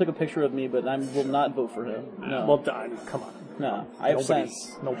appreciative he took a picture of me, but I will not vote for him. No. Well, come on. No. I have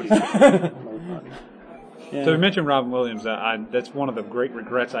sense. Nobody's. Nobody. Yeah. So we mentioned Robin Williams. That's one of the great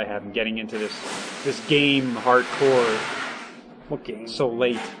regrets I have in getting into this game hardcore What game? so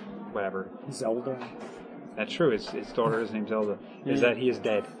late. Whatever. Zelda. That's true. His daughter is named Zelda. Is that he is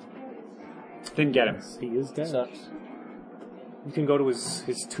dead. Didn't get him. He is dead. Sucks. You can go to his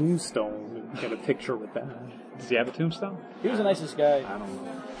tombstone and get a picture with that. Does he have a tombstone? He was the nicest guy. I don't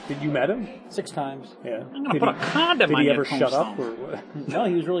know. Did you met him? 6 times. Yeah. I'm gonna put a condom Did on he your ever shut up tombstone. or what? No,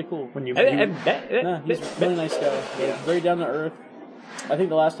 he was really cool. When you No, he's a really nice guy. Yeah. Very down to earth. I think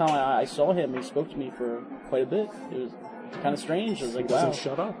the last time I saw him, he spoke to me for quite a bit. It was kind of strange. I was like, wow. doesn't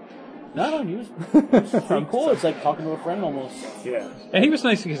shut up. No, he was pretty cool. It's like talking to a friend almost. Yeah. And he was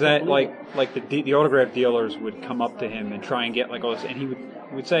nice because that, like the autograph dealers would come up to him and try and get like all this, and he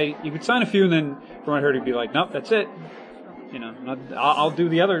would say he would sign a few, and then from what I heard he'd be like, nope, that's it. I'll do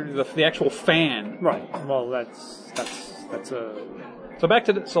the actual fan. Right. Well, that's a So back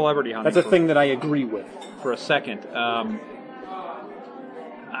to the celebrity hunting. that's a thing that I agree with. For a second.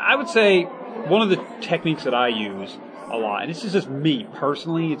 I would say one of the techniques that I use a lot, and this is just me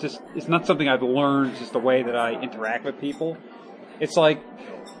personally, it's not something I've learned, it's just the way that I interact with people. It's like,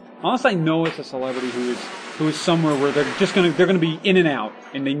 unless I know it's a celebrity who is somewhere where they're gonna be in and out,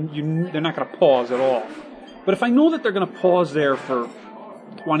 and they're not gonna pause at all. But if I know that they're gonna pause there for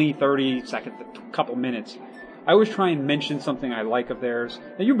 20, 30 seconds, a couple minutes, I always try and mention something I like of theirs.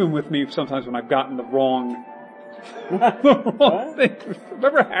 And you've been with me sometimes when I've gotten the wrong thing.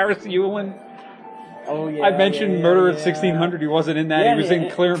 Remember Harris Yulin? Oh yeah. I mentioned Murder at 1600. He wasn't in that. Yeah, he was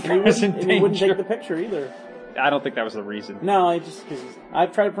in clear and present and he wouldn't take danger. the picture either. I don't think that was the reason. No, because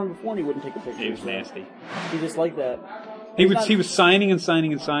I've tried it from before and he wouldn't take a picture. He was nasty. He just like that. He was signing and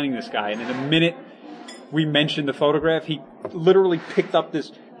signing and signing this guy, and in a minute we mentioned the photograph, he literally picked up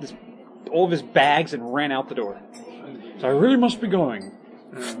this all of his bags and ran out the door. So I really must be going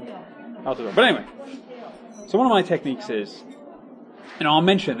out the door. But anyway, so one of my techniques is, and I'll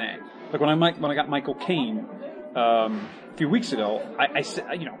mention that, like when I got Michael Caine a few weeks ago, I said,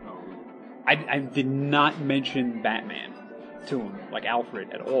 I did not mention Batman to him, like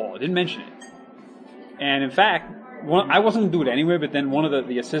Alfred, at all. I didn't mention it. And in fact, I wasn't going to do it anyway, but then one of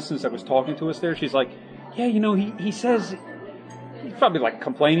the assistants that was talking to us there, she's like, yeah, he says, he's probably like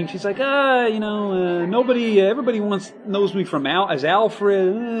complaining. She's like, everybody knows me from as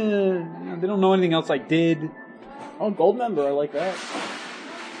Alfred. They don't know anything else I did. Oh, Goldmember, I like that.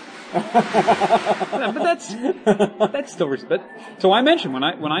 But that's still. But so I mentioned when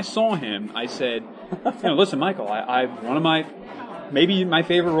I saw him, I said, listen, Michael, maybe my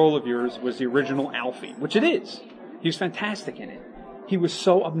favorite role of yours was the original Alfie, which it is. He was fantastic in it. He was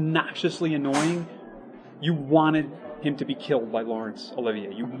so obnoxiously annoying. You wanted him to be killed by Laurence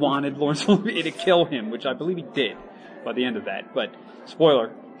Olivier. You wanted Laurence Olivier to kill him, which I believe he did by the end of that. But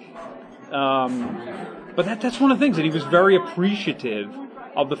spoiler. But that's one of the things that he was very appreciative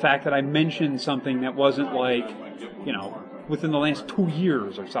of the fact that I mentioned something that wasn't like, within the last 2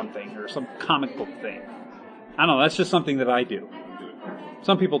 years or something, or some comic book thing. I don't know, that's just something that I do.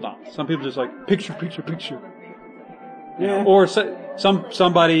 Some people don't. Some people just like, picture. Yeah. Or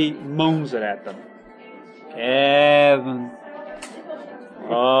somebody moans it at them. Kevin.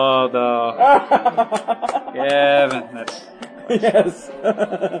 Kevin, that's... Yes.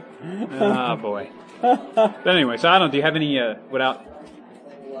 Oh, boy. But anyway, so do you have any, without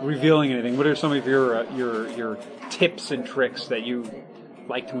revealing anything, what are some of your tips and tricks that you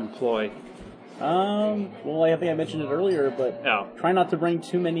like to employ? Well, I think I mentioned it earlier, but try not to bring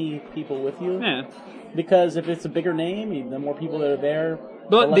too many people with you. Yeah. Because if it's a bigger name, the more people that are there,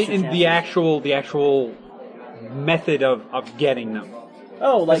 but the actual method of getting them.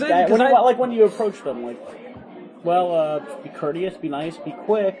 Oh, like when you approach them, be courteous, be nice, be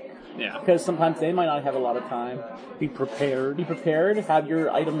quick. Yeah. Because sometimes they might not have a lot of time. Be prepared. Have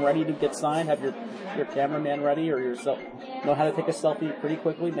your item ready to get signed. Have your cameraman ready, or know how to take a selfie pretty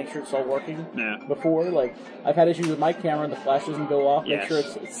quickly. Make sure it's all working. Yeah. Before, I've had issues with my camera and the flash doesn't go off. Yes. Make sure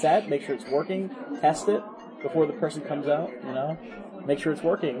it's set. Make sure it's working. Test it before the person comes out. Make sure it's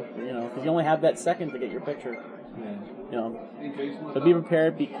working. Because you only have that second to get your picture. So be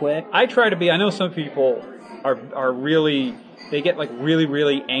prepared. Be quick. I try to be. I know some people are really. They get really,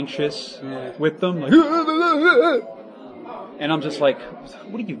 really anxious with them, and I'm just like,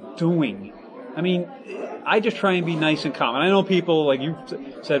 what are you doing? I mean, I just try and be nice and calm. And I know people like you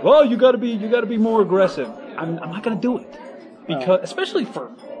said, well, you got to be more aggressive. I'm not going to do it because, especially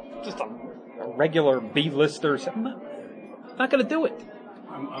for just a regular B-lister, I'm not going to do it.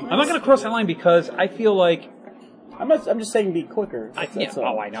 I'm not going to cross that line because I feel like. I'm just saying be quicker. I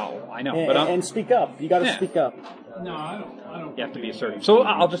know. And speak up. You got to speak up. No, I don't. You have to be assertive. So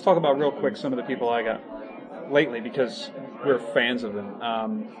I'll just talk about real quick some of the people I got lately because we're fans of them.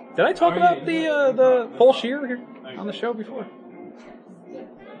 Did I talk about the Paul Scheer here on the show before?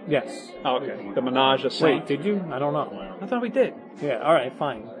 Yes. Oh, okay. The Menage a Cinq. Wait, did you? I don't know. I thought we did. Yeah. All right.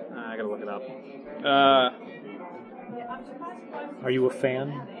 Fine. I gotta look it up. Are you a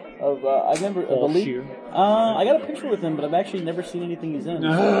fan? I remember Paul the league. Scheer. I got a picture with him, but I've actually never seen anything he's in.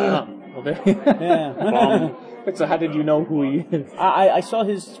 Well, there. Yeah. So how did you know who he is? I saw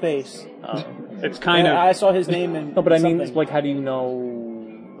his face. It's kind of. I saw his name in. No, but I something. mean, how do you know?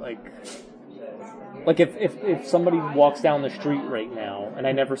 If somebody walks down the street right now and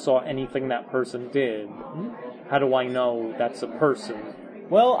I never saw anything that person did, how do I know that's a person?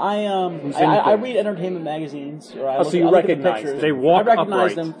 Well, I read entertainment magazines. Or I so you recognize them. They walk I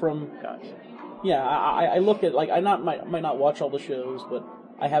recognize upright. them from. Gotcha. Yeah, I look at I might not watch all the shows, but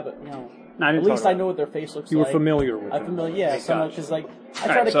I have it. At least I know what their face looks like. You were familiar with I'm them. familiar, yeah. Because I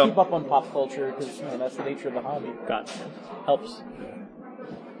try to keep up on pop culture because that's the nature of the hobby. Gotcha. Helps.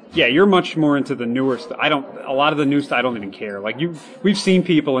 Yeah, you're much more into the newer stuff. A lot of the new stuff, I don't even care. We've seen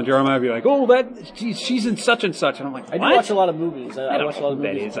people and Jeremiah be like, "Oh, she's in such and such," and I'm like, "What?" I do watch a lot of movies. I watch a lot of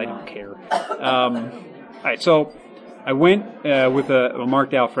that movies. is. I don't care. All right, so I went with a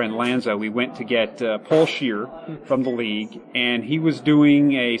marked out friend, Lanza. We went to get Paul Scheer from the league, and he was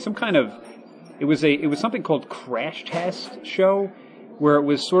doing it was something called Crash Test show, where it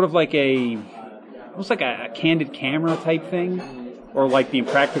was sort of almost like a candid camera type thing. Or like the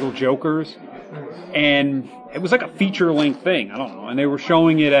Impractical Jokers, and it was like a feature-length thing. I don't know, and they were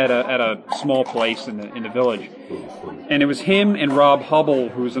showing it at a small place in the village, and it was him and Rob Hubble,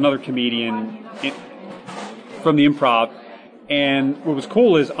 who's another comedian from the Improv. And what was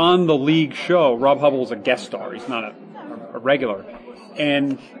cool is on the league show, Rob Hubble is a guest star; he's not a regular.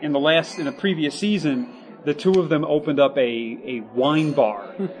 And in the previous season, the two of them opened up a wine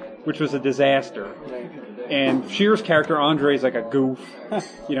bar, which was a disaster. And Scheer's character, Andre, is like a goof.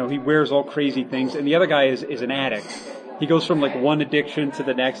 He wears all crazy things. And the other guy is an addict. He goes from one addiction to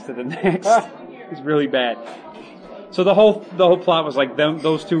the next to the next. It's really bad. So the whole plot was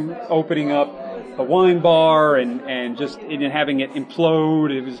those two opening up a wine bar and having it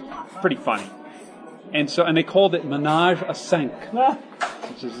implode. It was pretty funny. And they called it Menage a Cinq,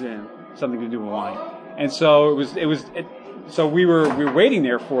 which is something to do with wine. And so so we were waiting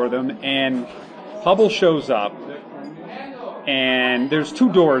there for them, and Hubble shows up, And there's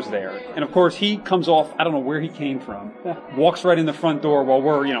 2 doors there. And of course, he comes off, I don't know where he came from, walks right in the front door while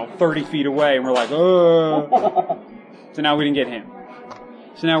we're, 30 feet away, and we're like, oh. So now we didn't get him.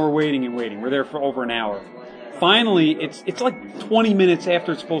 So now we're waiting and waiting. We're there for over an hour. Finally, it's like 20 minutes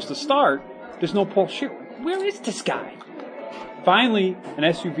after it's supposed to start. There's no Paul Scheer. Where is this guy? Finally, an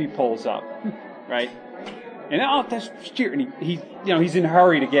SUV pulls up, right? And that's Scheer. And he's in a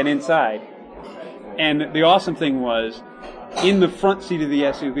hurry to get inside. And the awesome thing was, in the front seat of the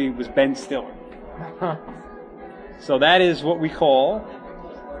SUV was Ben Stiller. So that is what we call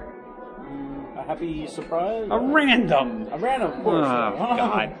a happy surprise. A random. A random, of course. Oh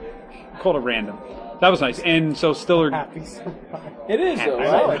God, called a random. That was nice. And so Stiller. Happy surprise. It is though,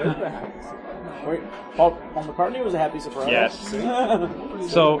 right? Wait, Paul McCartney was a happy surprise. Yes.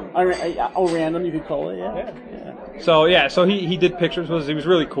 So random, you could call it. Yeah. So he did pictures with us. He was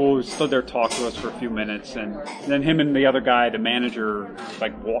really cool. He stood there, talked to us for a few minutes, and then him and the other guy, the manager, I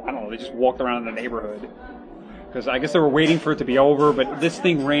don't know, they just walked around in the neighborhood because I guess they were waiting for it to be over. But this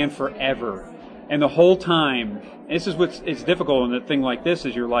thing ran forever, and the whole time, and this is it's difficult in a thing like this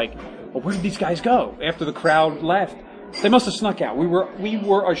is you're like, well, where did these guys go after the crowd left? They must have snuck out. We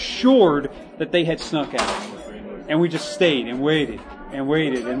were assured that they had snuck out, and we just stayed and waited. And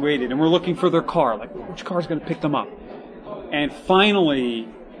waited and waited, and we're looking for their car. Like, which car is going to pick them up? And finally,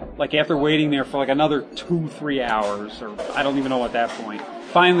 after waiting there for another 2-3 hours, or I don't even know at that point,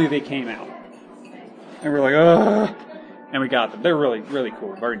 finally they came out. And we're like, ugh. And we got them. They're really, really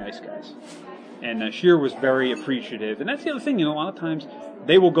cool. Very nice guys. And Scheer was very appreciative. And that's the other thing, a lot of times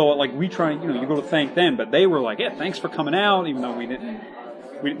they will go, we try, you go to thank them, but they were like, yeah, thanks for coming out, even though we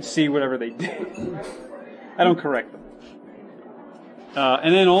didn't see whatever they did. I don't correct them.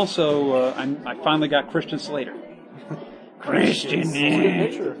 And then also, I finally got Christian Slater. Christian.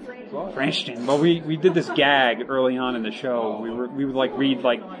 Well, we did this gag early on in the show. We would read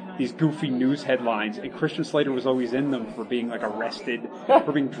these goofy news headlines, and Christian Slater was always in them for being arrested,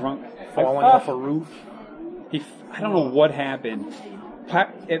 for being drunk, falling off a roof. I don't know what happened.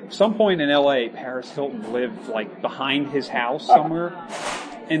 At some point in L.A., Paris Hilton lived behind his house somewhere,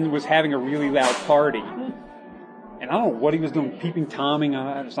 and was having a really loud party. And I don't know what he was doing, peeping Tomming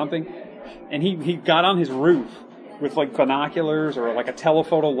or something. And he got on his roof with binoculars or a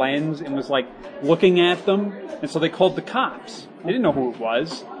telephoto lens and was looking at them. And so they called the cops. They didn't know who it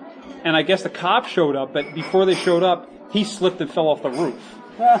was. And I guess the cops showed up, but before they showed up, he slipped and fell off the roof.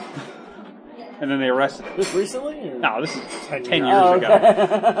 And then they arrested him. This recently? Or? No, this is 10 years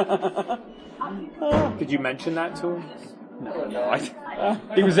ago. Did you mention that to him? No,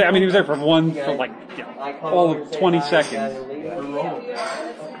 he was there. I mean, he was there for all of 20 seconds.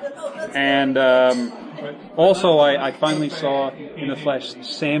 And also, I finally saw in the flesh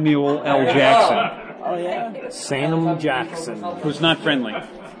Samuel L. Jackson. Oh yeah, Sam Jackson, who's not friendly.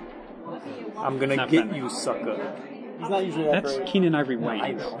 I'm gonna not get friendly. you, sucker. He's not usually that That's great. Keenan Ivory Wayans.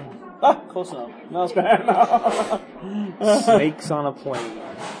 I know. Close enough. No, it's bad. Snakes on a plane.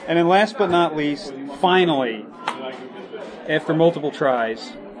 And then last but not least, finally, after multiple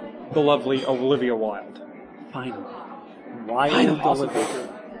tries, the lovely Olivia Wilde. Finally. Wild Olivia.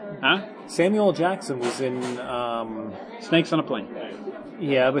 Huh? Samuel Jackson was in, Snakes on a Plane.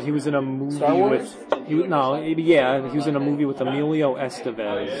 yeah, but he was in a movie Star Wars? he was in a movie with Emilio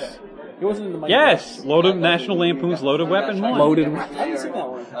Estevez. He wasn't in the Mighty Yes! National Lampoon's Loaded Weapon 1. Loaded. I haven't seen that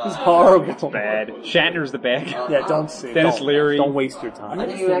one. It's horrible. Bad. Shatner's the bad guy. Yeah, don't say. Dennis don't, Leary. Don't waste your time. How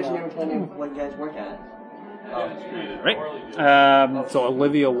do you actually never tell me what you guys work at? Right? So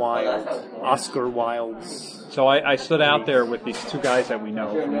Olivia Wilde, Oscar Wilde's. So I stood out there with these two guys that we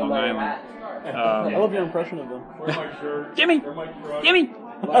know from Long Island. I love your impression of them. Jimmy! Jimmy!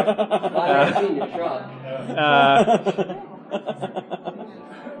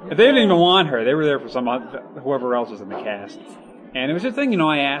 They didn't even want her. They were there for whoever else was in the cast. And it was just a thing,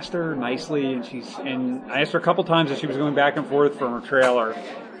 I asked her nicely, and I asked her a couple times as she was going back and forth from her trailer.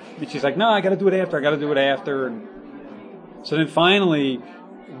 And she's like, no, I gotta do it after. And so then finally,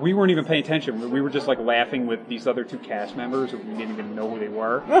 we weren't even paying attention. We were just laughing with these other two cast members who we didn't even know who they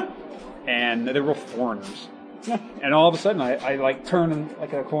were. And they were foreigners. And all of a sudden, I turned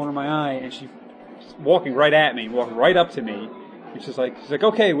at the corner of my eye, and she's walking right at me, walking right up to me. And she's like,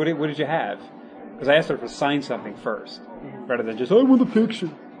 okay, what did you have? Because I asked her to sign something first, rather than just, I want a picture.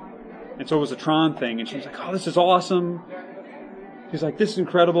 And so it was a Tron thing, and she was like, oh, this is awesome. She's like, this is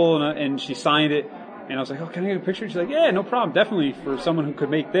incredible, and she signed it. And I was like, oh, can I get a picture? She's like, yeah, no problem, definitely, for someone who could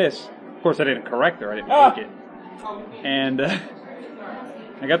make this. Of course, I didn't correct her, I didn't make it. And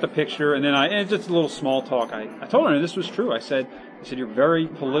I got the picture, and then just a little small talk. I told her this was true. I said, you're very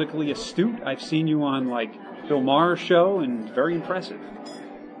politically astute. I've seen you on, Bill Maher's show, and very impressive.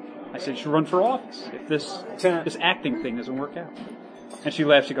 I said, you should run for office if this acting thing doesn't work out. And she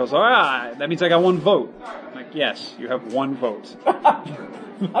laughed. She goes, that means I got one vote. I'm like, yes, you have one vote.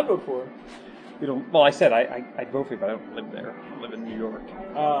 I'd vote for her. You don't. Well, I said I'd vote for you, but I don't live there. I live in New York.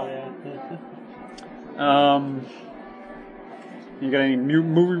 Oh, yeah. You got any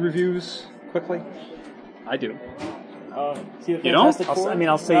movie reviews quickly? I do. See the You don't? Fantastic Four?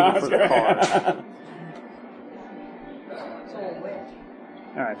 I'll save it for the car.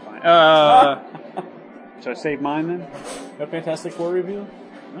 All right, fine. Should I save mine then? A Fantastic Four review?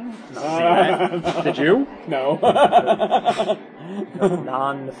 Did you? No.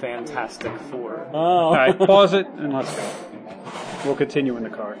 Non-Fantastic Four. Oh. All right, pause it and let's go. We'll continue in the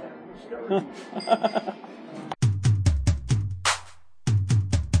car.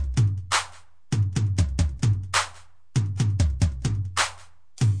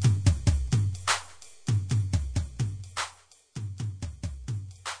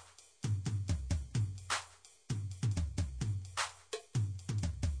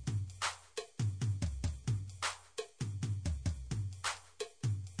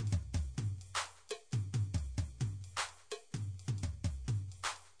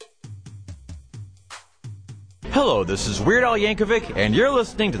 Hello, this is Weird Al Yankovic, and you're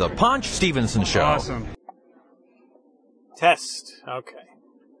listening to The Ponch Stevenson Show. Awesome. Test. Okay.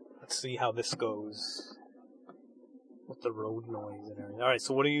 Let's see how this goes with the road noise and everything. All right.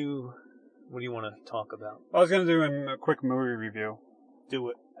 So what do you want to talk about? I was going to do a quick movie review. Do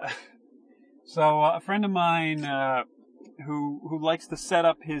it. So a friend of mine who likes to set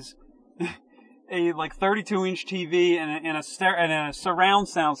up his a 32-inch TV and a surround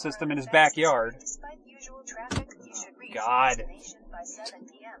sound system in his backyard. God.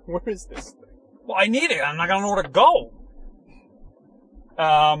 Where is this thing? Well, I need it. I'm not gonna know where to go.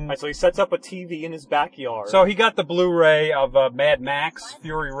 All right, so he sets up a TV in his backyard. So he got the Blu-ray of Mad Max: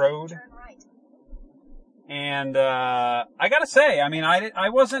 Fury Road, and I gotta say, I mean, I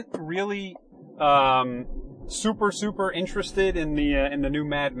wasn't really super interested in the new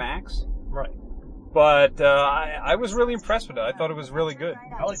Mad Max, right? But I was really impressed with it. I thought it was really good.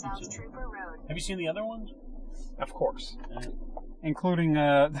 I like them too. Have you seen the other ones? Of course, including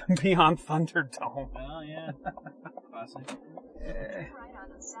Beyond Thunderdome. Oh yeah, classic.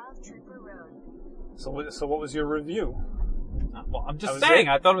 So what was your review? Well, I'm just saying.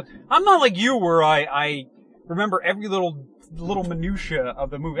 I thought I'm not like you, where I remember every little minutia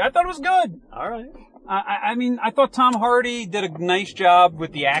of the movie. I thought it was good. All right. I mean, I thought Tom Hardy did a nice job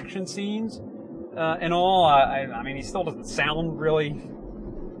with the action scenes and all. I mean, he still doesn't sound really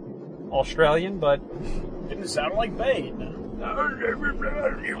Australian, but Didn't sound like Bane.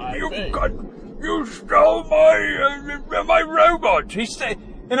 You stole my robot.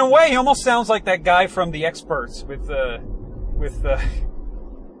 In a way, he almost sounds like that guy from The Experts with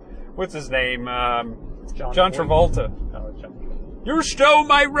what's his name? John Travolta. Oh, John. You stole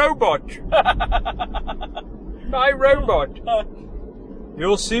my robot. My robot.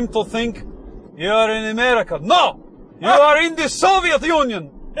 You seem to think you're in America. No! You are in the Soviet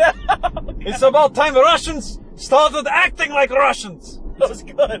Union. It's about time Russians started acting like Russians. That was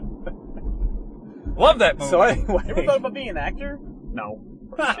good. Love that movie. So anyway, You ever thought about being an actor? No.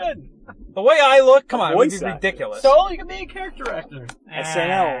 You should. The way I look, come on, it would voice be actor. ridiculous. So you can be a character actor.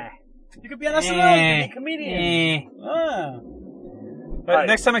 SNL. You could be on SNL. You could be a comedian. Ah. But Right.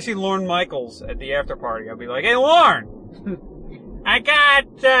 next time I see Lorne Michaels at the after party, I'll be like, "Hey, Lorne, I got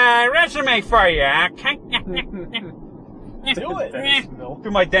a resume for you." Do it. Do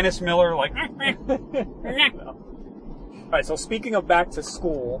my Dennis Miller like. All right. So speaking of back to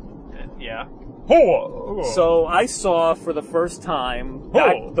school, Yeah. so I saw for the first time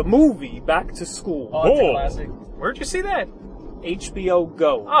the movie Back to School. Oh, that's a classic. Where'd you see that? HBO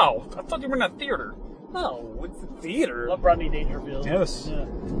Go. Oh, I thought you were in a theater. No, it's the theater. Love Rodney Dangerfield. Yes. Yeah.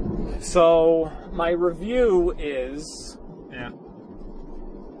 So my review is Yeah.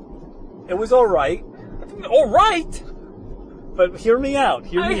 it was all right, All right. but hear me out.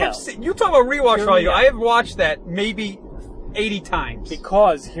 Hear I me have out. seen, you talk about rewatch Hear value. me out. I have watched that maybe 80 times.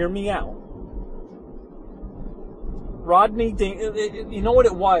 Because, hear me out. Rodney, you know what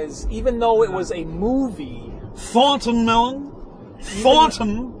it was? Even though it was a movie, Thornton Melon.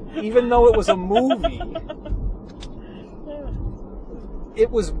 Thornton. even though it was a movie, it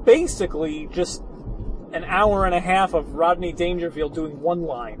was basically just an hour and a half of Rodney Dangerfield doing one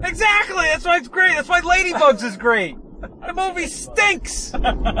line. Exactly. That's why it's great. That's why Ladybugs is great. The movie stinks,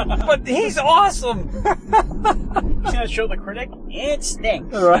 but he's awesome. He's gonna show the critic. It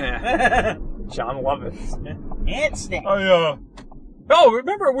stinks. Yeah. John Lovitz. It stinks. Oh,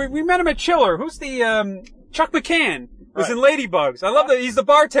 remember we met him at Chiller. Who's the Chuck McCann was Right. in Ladybugs. I love that. He's the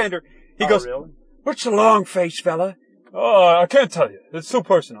bartender. He goes, really? "What's the long face, fella?" "Oh, I can't tell you. It's too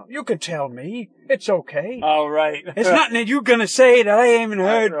personal." "You can tell me. It's okay. Oh, right. It's nothing that you're gonna say that I haven't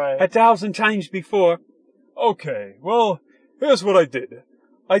heard Right. 1,000 times before." "Okay, well, here's what I did.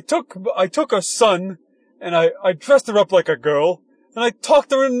 I took a son, and I dressed her up like a girl, and I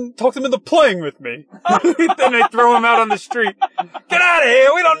talked him into playing with me." Then they throw him out on the street. "Get out of here!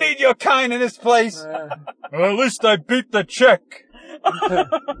 We don't need your kind in this place." "Well, at least I beat the check."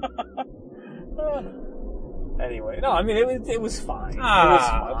 Anyway, no, I mean, it was fine. It was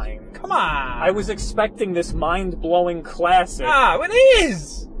Ah, fine. come on. I was expecting this mind-blowing classic. it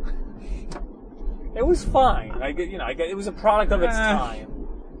is. It was fine. It was a product of its time.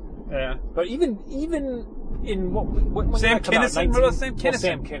 Yeah. But even in when Sam did that come out? Kinison? What about Sam Well, Kinison?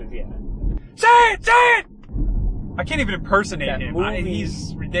 Sam Kinison, yeah. Say it! I can't even impersonate That him. movie-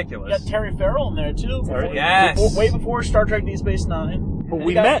 He's You ridiculous. got Terry Farrell in there too. Yes. Way before Star Trek: Deep Space Nine. Who And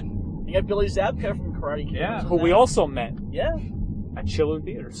we you got- met. You got Billy Zabka from Karate Kid. Yeah. who's in Who we that. also met Yeah. at Chiller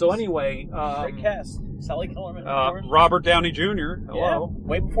Theater. So anyway, Great cast. Sally Kellerman. of course. Robert Downey Jr. Yeah. Hello.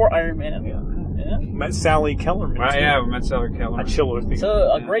 Way before Iron Man. Yeah. met Sally Kellerman too, Yeah, we met Sally Kellerman. at Chiller Theater.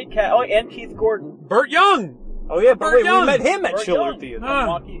 So a great cast. Oh, and Keith Gordon. Burt Young. Oh yeah, but Burt wait, we Young. met him at Burt Chiller Young. Theater.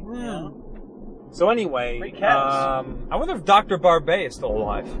 Milwaukee. Yeah. Yeah. So anyway, Great cast. I wonder if Dr. Barbet is still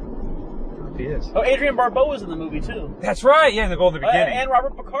alive. If he is. Oh, Adrian Barbeau was in the movie too. That's right. Yeah, in the beginning. And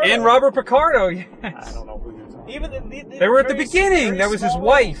Robert Picardo. And Robert Picardo. Yes. I don't know who you're talking Even They were at the very- beginning. very That was his small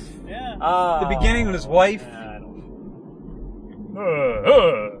wife. role. Yeah. about. The beginning with his wife. I don't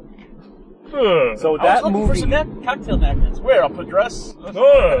So So I was that looking for movie, some cocktail napkins. Where? Up a dress?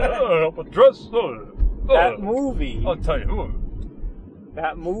 that movie, I'll tell you.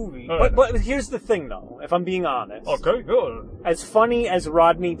 that movie. But here's the thing, though. If I'm being honest, Okay. as funny as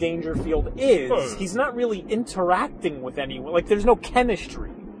Rodney Dangerfield is, he's not really interacting with anyone. Like, there's no chemistry.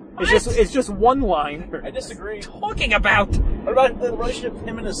 It's just one-liner. I disagree. Talking about What about the relationship with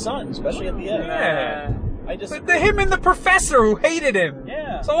him and his son, especially at the end? Yeah. I just him and the professor who hated him.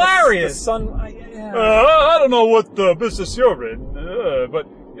 Yeah. It's The hilarious. son. I don't know what business you're in, but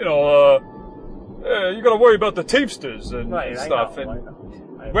you got to worry about the Teamsters and Right, stuff. I know.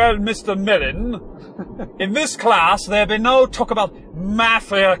 And well, Mr. Mellon, in this class there be no talk about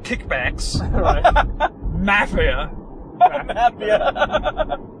mafia kickbacks. Mafia.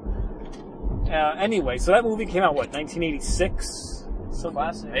 Anyway, so that movie came out, 1986?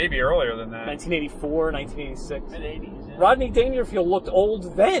 classic. Maybe earlier than that. 1984, 1986. Mid 80s. Yeah. Rodney Dangerfield looked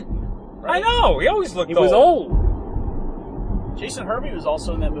old then. I know. He always looked He was old. Jason Hervey was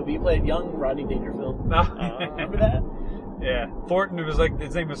also in that movie. He played young Rodney Dangerfield. Remember that? Yeah. Thornton. It was like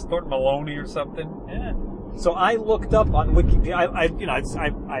his name was Thornton Maloney or something. Yeah. So I looked up on Wikipedia. I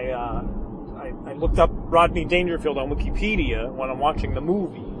looked up Rodney Dangerfield on Wikipedia when I'm watching the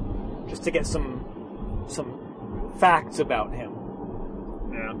movie, just to get some facts about him.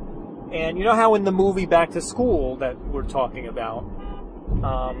 Yeah. And you know how in the movie Back to School that we're talking about,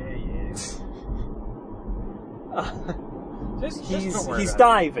 he's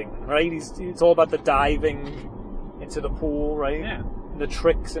diving, right? It's all about the diving into the pool, right? Yeah. The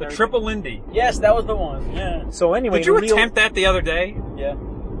tricks and The everything. Triple Lindy. Yes, that was the one. Yeah. So anyway, Did you in real- attempt that the other day? Yeah.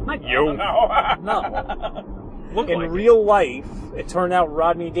 Not you. No. Looked In like it. real life, it turned out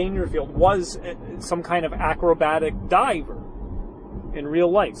Rodney Dangerfield was some kind of acrobatic diver in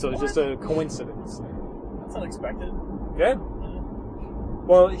real life. So it's just a coincidence. That's unexpected. Good.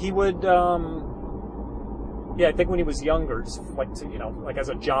 Well, he would, I think when he was younger, just like like as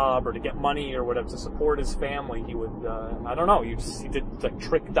a job or to get money or whatever to support his family, he would, I don't know, he did like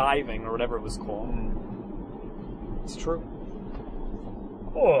trick diving or whatever it was called. It's true.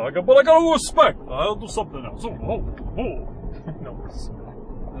 Oh, I got respect. I'll do something else. No respect.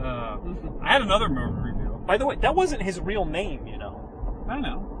 I had another movie review. By the way, that wasn't his real name, you know. I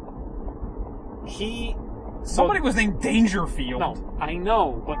know. So Somebody was named Dangerfield. No, I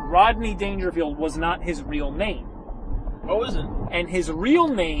know, but Rodney Dangerfield was not his real name. What was it? And his real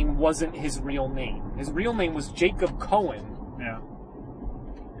name wasn't his real name. His real name was Jacob Cohen, Yeah.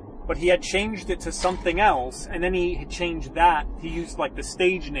 but he had changed it to something else, and then he had changed that. He used like the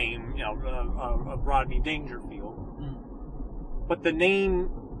stage name, of Rodney Dangerfield. But the name,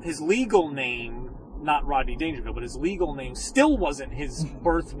 his legal name, not Rodney Dangerfield, but his legal name still wasn't his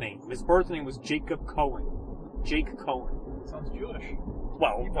birth name. His birth name was Jacob Cohen. Jake Cohen. Sounds Jewish.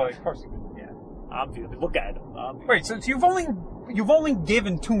 Well, Of course. yeah, obviously. Look at him. Wait, so you've only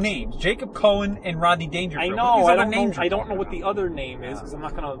given two names: Jacob Cohen and Rodney I Dangerfield. know. These I other don't names know. you're I don't know talking what the about. other name is because I'm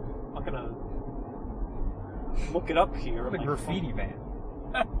not gonna look it up here. The on my graffiti phone.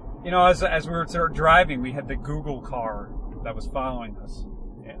 van. You know, as we were driving, we had the Google car that was following us.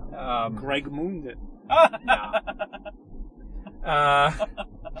 Yeah. Greg mooned it.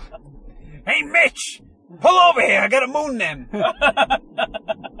 Hey, Mitch! Pull over here, I gotta moon them!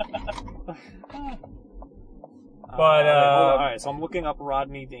 But, alright, so I'm looking up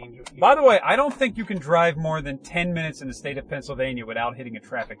Rodney Dangerfield. By the way, I don't think you can drive more than 10 minutes in the state of Pennsylvania without hitting a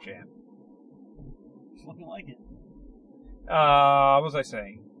traffic jam. It's looking like it. What was I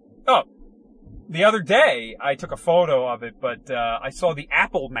saying? Oh, the other day, I took a photo of it, but, I saw the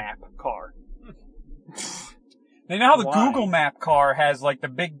Apple Map car. You know how the Google Map car has, like, the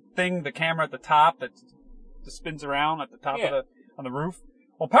big thing, the camera at the top that spins around at the top of on the roof?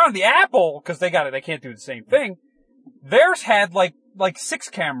 Well, apparently the Apple, because they can't do the same thing, theirs had, like 6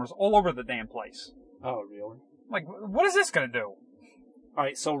 cameras all over the damn place. Oh, really? Like, what is this gonna do?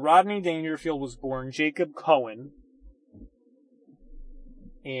 Alright, so Rodney Dangerfield was born Jacob Cohen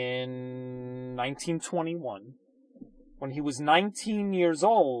in 1921. When he was 19 years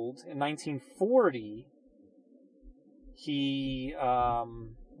old, in 1940, he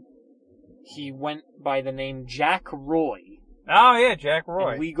went by the name Jack Roy. Oh yeah, Jack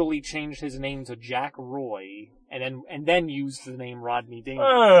Roy. And legally changed his name to Jack Roy, and then used the name Rodney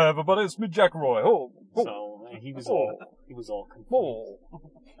Dangerfield. But it's me, Jack Roy. So he was all confused.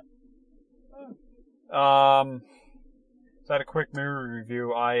 So I had a quick movie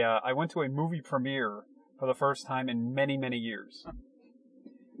review. I went to a movie premiere for the first time in many, many years.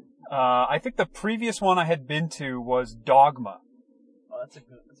 I think the previous one I had been to was Dogma. Oh, that's a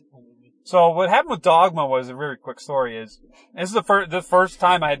cool movie. So what happened with Dogma was a very quick story. This is the first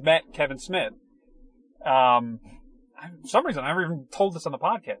time I had met Kevin Smith. For some reason I never even told this on the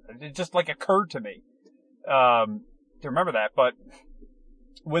podcast. It just like occurred to me to remember that. But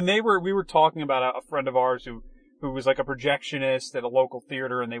when we were talking about a friend of ours who was like a projectionist at a local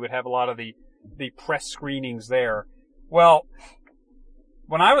theater, and they would have a lot of the press screenings there. Well,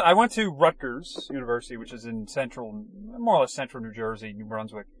 when I went to Rutgers University, which is in more or less central New Jersey, New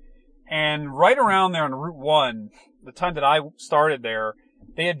Brunswick, and right around there on Route 1, the time that I started there,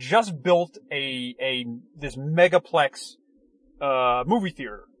 they had just built this megaplex movie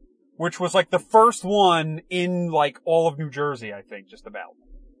theater, which was like the first one in like all of New Jersey, I think, just about.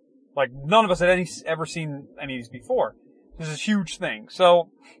 Like none of us had ever seen any of these before. This is a huge thing. So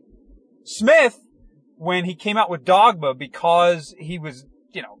Smith, when he came out with Dogma, because he was,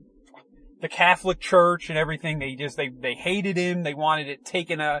 you know, the Catholic Church and everything, they hated him. They wanted it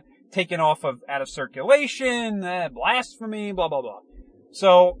taken off out of circulation, blasphemy, blah blah blah.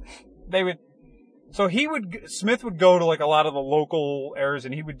 So Smith would go to like a lot of the local areas,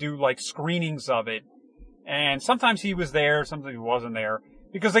 and he would do like screenings of it. And sometimes he was there, sometimes he wasn't there,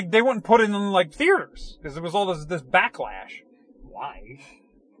 because they wouldn't put it in like theaters because there was all this backlash. Why?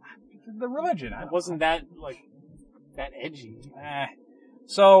 The religion. Wasn't that like that edgy?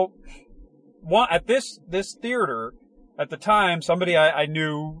 So, at this theater at the time, somebody I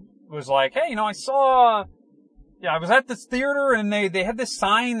knew was like, "Hey, you know, I was at this theater, and they had this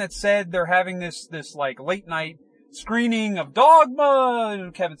sign that said they're having this like late night screening of Dogma,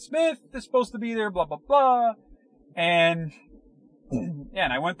 and Kevin Smith is supposed to be there, blah blah blah." And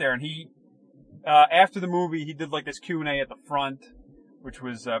and I went there, and he after the movie he did like this Q&A at the front, which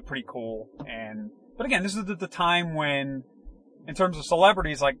was pretty cool. But again, this is the time when, in terms of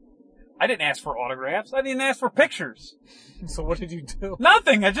celebrities, like, I didn't ask for autographs. I didn't ask for pictures. So what did you do?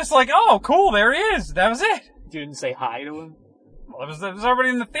 Nothing. I just like, oh, cool, there he is. That was it. You didn't say hi to him? Well, it was already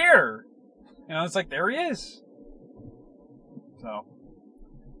in the theater. You know, it's like, there he is. So,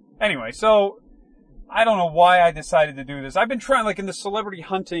 anyway, I don't know why I decided to do this. I've been trying, like, in the celebrity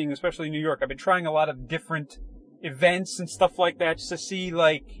hunting, especially in New York, I've been trying a lot of different events and stuff like that, just to see,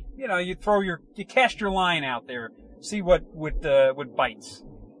 like, you know, you cast your line out there, see what bites.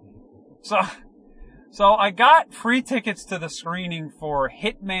 So I got free tickets to the screening for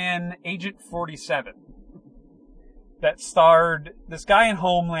Hitman Agent 47. That starred this guy in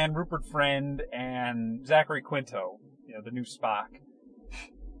Homeland, Rupert Friend, and Zachary Quinto, you know, the new Spock.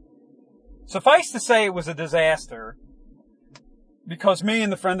 Suffice to say, it was a disaster, because me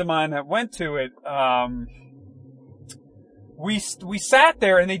and the friend of mine that went to it, we sat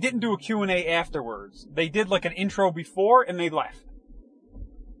there, and they didn't do a Q&A afterwards. They did like an intro before, and they left.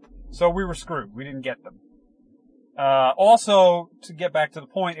 So we were screwed. We didn't get them. Also, to get back to the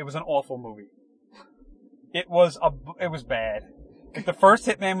point, it was an awful movie. It was bad. If the first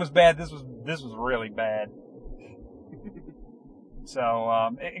Hitman was bad, this was really bad.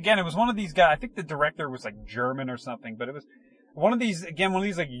 So, again, it was one of these guys, I think the director was like German or something, but it was one of these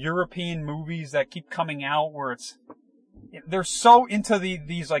like European movies that keep coming out where it's they're so into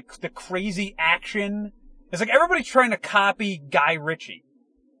these like the crazy action. It's like everybody's trying to copy Guy Ritchie.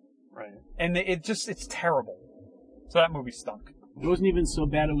 Right. And it's terrible. So that movie stunk. It wasn't even so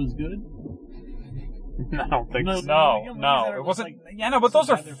bad it was good. I don't think so. No, it wasn't. But those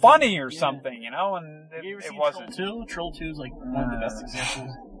are funny or something, and it wasn't. Troll 2 is like one of the best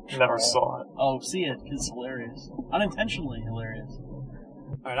examples. Never saw it. Oh, see it. It's hilarious. Unintentionally hilarious.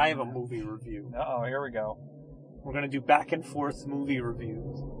 Alright, I have a movie review. Uh-oh, here we go. We're going to do back and forth movie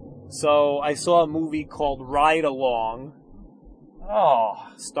reviews. So, I saw a movie called Ride Along. Oh.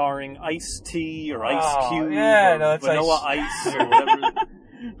 Starring Ice-T or Ice Cube or Vanilla Ice or whatever.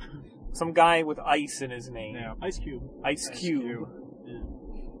 Some guy with ice in his name. Yeah. Ice Cube. Ice Cube.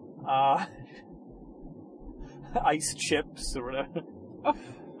 Ice Chips or whatever.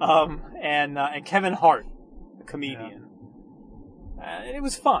 And Kevin Hart, the comedian. And it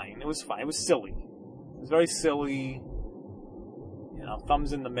was fine. It was fine. It was silly. It was very silly.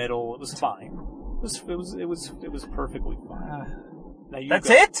 Thumbs in the middle. It was fine. It was perfectly fine. Now you That's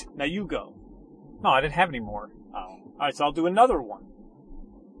go. it? Now you go. No, I didn't have any more. Oh. Alright, so I'll do another one.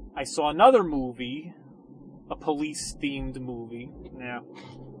 I saw another movie, a police-themed movie. Yeah.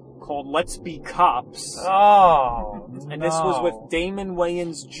 Called Let's Be Cops. Oh. And this was with Damon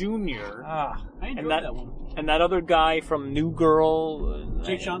Wayans Jr. I enjoyed that one. And that other guy from New Girl.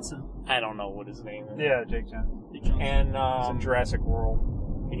 Jake Johnson. I don't know what his name is. Yeah, Jake Johnson. And It's in Jurassic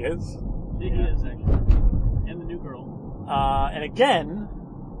World. he is. Yeah, he is, actually. And the new girl. And again,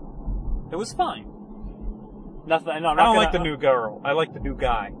 it was fine. Nothing. No, I don't like the new girl. I like the new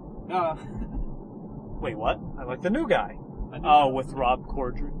guy. Wait, what? I like the new guy. Oh, with Rob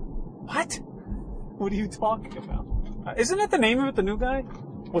Corddry. What? What are you talking about? Isn't that the name of it, the new guy?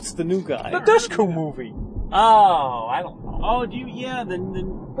 What's the new guy? The Dushku movie. Oh, I don't know. Oh, do you? Yeah, the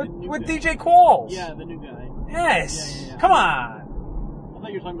With DJ Qualls. Yeah, the new guy. Yes. Yeah. Come on. I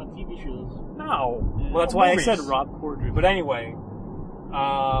thought you were talking about TV shows. No. Yeah. Well, that's why Movies. I said Rob Corddry. But anyway,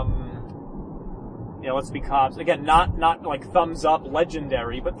 Let's Be Cops. Again, not like thumbs up,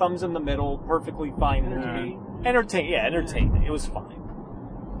 legendary, but thumbs in the middle, perfectly fine movie. Entertaining. It was fine.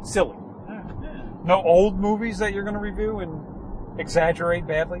 Silly. No old movies that you're going to review and exaggerate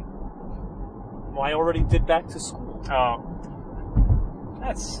badly? Well, I already did Back to School. Oh.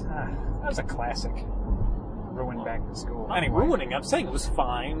 That was a classic. Ruined Back to School. Not Anyway. ruining. I'm saying it was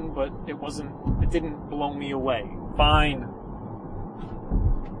fine, but it didn't blow me away. Fine.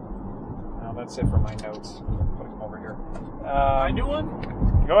 Well, that's it for my notes. Put them over here. I do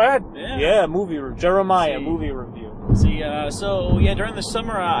one? Go ahead. Yeah, movie review. Jeremiah, See. movie review. See, during the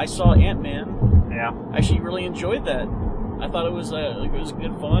summer I saw Ant-Man. Yeah. I actually really enjoyed that. I thought it was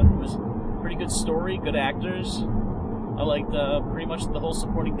good fun. It was a pretty good story, good actors. I liked pretty much the whole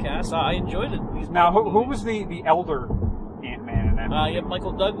supporting cast. I enjoyed it. Now, who was the elder Ant-Man in that movie? You have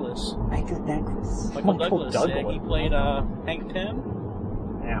Michael Douglas. Michael Douglas. Michael Douglas. Yeah, he played Hank Pym.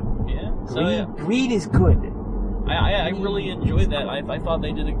 Yeah. Yeah. So Greed is good. I really enjoyed that. I thought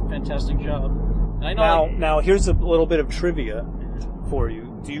they did a fantastic job. And I know Now here's a little bit of trivia for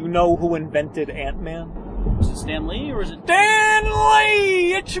you. Do you know who invented Ant-Man? was it Stan Lee or is it? Stan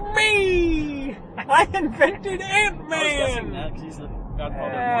Lee! It's me! I invented I was guessing Ant-Man! that because he's the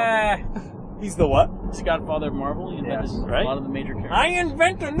godfather of Marvel. He's the what? He's the godfather of Marvel. He invented Yes, right. a lot of the major characters. I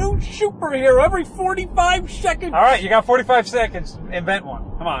invent a new superhero every 45 seconds. All right, you got 45 seconds. Invent one.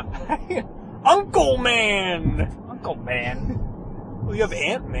 Come on. Uncle Man! Uncle Man. Well, you have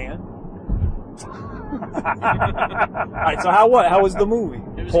Ant-Man. Alright, so how was the movie?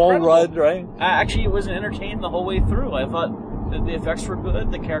 It was Paul incredible. Rudd, right? Actually, it was entertained the whole way through. I thought that the effects were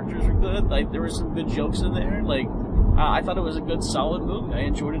good, the characters were good, like there were some good jokes in there. Like I thought it was a good, solid movie. I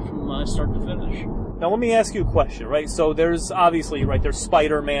enjoyed it from start to finish. Now let me ask you a question, right? So there's obviously, right, there's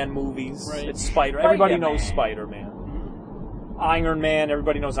Spider-Man movies. Right. It's everybody knows Spider-Man. Spider-Man. Iron Man,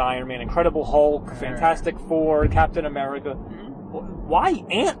 everybody knows Iron Man. Incredible Hulk, Fantastic Four, Captain America. Why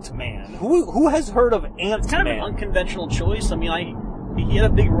Ant-Man? Who has heard of Ant-Man? It's kind of an unconventional choice. I mean, he had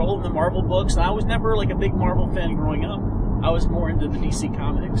a big role in the Marvel books, and I was never like a big Marvel fan growing up. I was more into the DC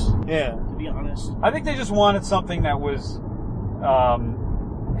comics, Yeah. to be honest. I think they just wanted something that was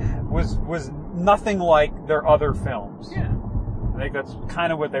nothing like their other films. Yeah. I think that's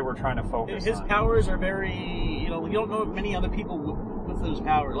kind of what they were trying to focus His on. powers are very, you don't know many other people with those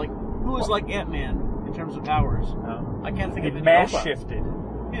powers. Like, who is like Ant-Man in terms of powers? I can't think of It any. mass shifted.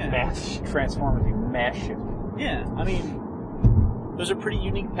 Yeah. Transformers, he mass shifted. Yeah, I mean, those are pretty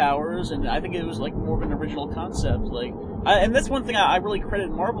unique powers, and I think it was like more of an original concept. Like, and that's one thing I really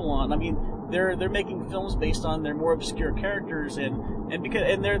credit Marvel on. I mean, they're making films based on their more obscure characters, and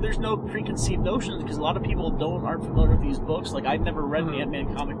and there's no preconceived notions because a lot of people aren't familiar with these books. Like I'd never read an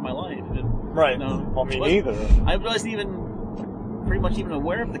Ant-Man comic in my life. And, Right. You know, Well, me neither. I wasn't even pretty much even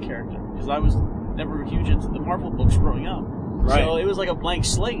aware of the character because I was never huge into the Marvel books growing up. Right. So it was like a blank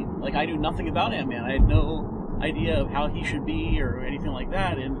slate. Like I knew nothing about Ant-Man. I had no idea of how he should be or anything like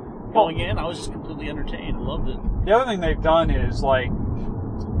that. And going in, I was just completely entertained. I loved it. The other thing they've done is like,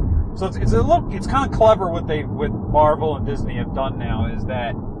 so it's kind of clever what with Marvel and Disney have done now is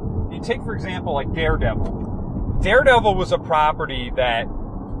that you take, for example, like Daredevil. Daredevil was a property that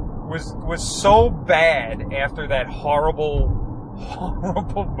was so bad after that horrible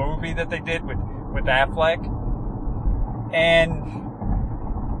movie that they did with Affleck.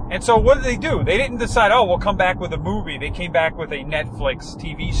 And so what did they do? They didn't decide, we'll come back with a movie. They came back with a Netflix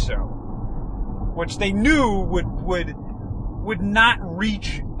TV show, which they knew would not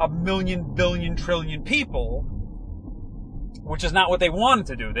reach 1 million, billion, trillion people, which is not what they wanted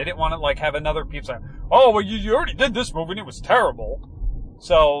to do. They didn't want to like have another people say, well, you already did this movie and it was terrible.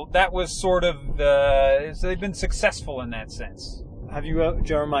 So that was sort of so they've been successful in that sense.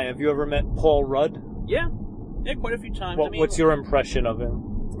 Jeremiah, have you ever met Paul Rudd? Yeah, quite a few times. What's your impression of him?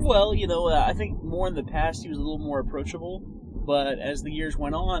 Well, I think more in the past he was a little more approachable, but as the years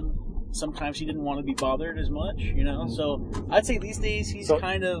went on, sometimes he didn't want to be bothered as much, So I'd say these days he's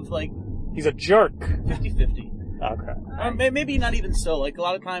kind of like... He's a jerk. 50-50. Okay. Maybe not even so. Like, a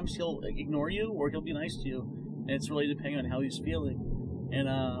lot of times he'll ignore you or he'll be nice to you, and it's really depending on how he's feeling. And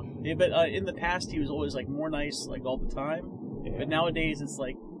but in the past he was always like more nice, like all the time. Yeah. But nowadays it's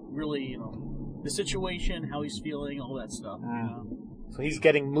like really, the situation, how he's feeling, all that stuff. So he's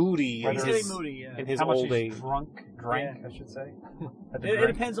getting moody. He's getting moody, yeah. In his how much old age. Drank, I should say. It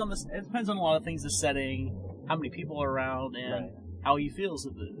depends on it depends on a lot of things: the setting, how many people are around, and how he feels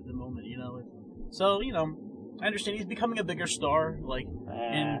at the moment. So I understand he's becoming a bigger star. Like,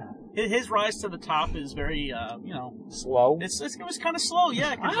 and his rise to the top is very, slow. It was kind of slow,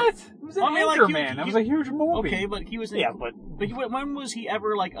 yeah. What? It was an Anchorman. That was a huge movie. Okay, but he was. When was he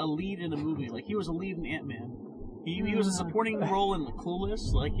ever like a lead in a movie? Like he was a lead in Ant-Man. He was a supporting role in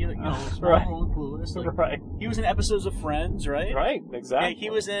Clueless, like a small role in Clueless. Like, he was in episodes of Friends, right? Right, exactly. Yeah,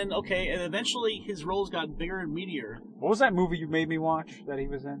 he was in and eventually his roles got bigger and meatier. What was that movie you made me watch that he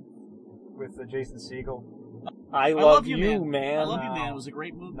was in with Jason Segel? I Love You, Man. I Love You, Man. It was a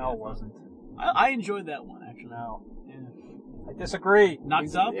great movie. No, it wasn't. I enjoyed that one actually. No, yeah. I disagree.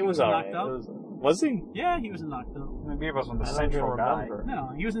 Knocked Up. It was Knocked alright. Up. Was he? Yeah, he was in Knocked Up. Maybe it wasn't the central guy.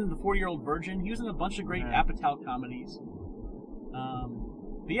 No, he was in The 40-Year-Old Virgin. He was in a bunch of great Apatow comedies.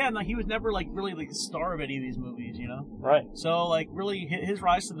 But yeah, no, he was never like really like the star of any of these movies, Right. So like really his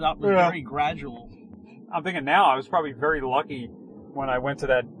rise to the top was very gradual. I'm thinking now I was probably very lucky when I went to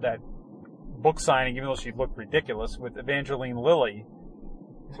that book signing, even though she looked ridiculous, with Evangeline Lilly.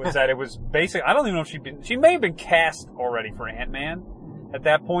 Was that it was basic? I don't even know if she may have been cast already for Ant-Man at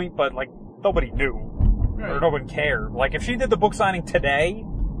that point, but like nobody knew or no one cared. Like if she did the book signing today,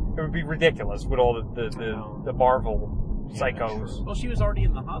 it would be ridiculous with all the Marvel psychos. Well, she was already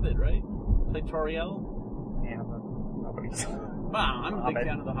in The Hobbit, right? Like Toriel. Yeah, but nobody's. Wow, I'm a big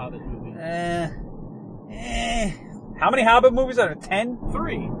fan of the Hobbit movie. How many Hobbit movies out of 10?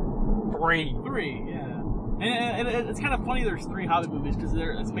 3. 3, yeah. And it's kind of funny there's 3 Hobbit movies because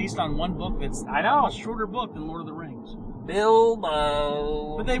it's based on one book that's a much shorter book than Lord of the Rings.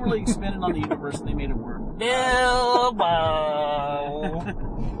 Bilbo. But they really expanded on the universe and they made it work. Bilbo.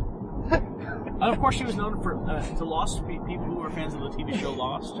 And of course, she was known for to Lost people who are fans of the TV show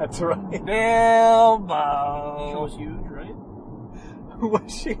Lost. That's right. The Bilbo. show was huge, right?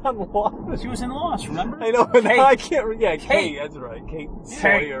 Was she on Lost? She was in Lost, remember? I know, but now I can't. Yeah, Kate. That's right. Kate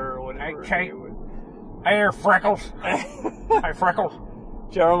Sawyer or whatever. Kate. Hey, Freckles. Hi, Freckles.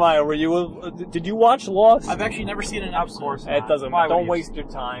 Jeremiah, did you watch Lost? I've actually never seen an episode. Of course not. It doesn't matter. Don't waste your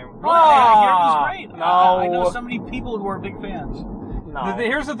time. I hear it was great. No. I know so many people who are big fans. No.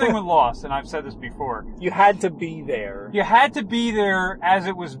 Here's the thing with Lost, and I've said this before. You had to be there. You had to be there as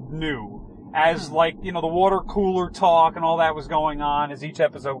it was new. As, like, the water cooler talk and all that was going on as each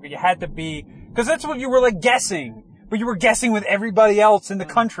episode. You had to be... Because that's what you were, like, guessing. But you were guessing with everybody else in the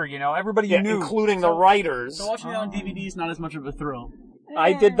country, everybody you knew. Including the writers. So watching it on DVD is not as much of a thrill.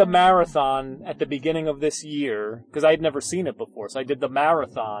 I did the marathon at the beginning of this year, because I'd never seen it before, so I did the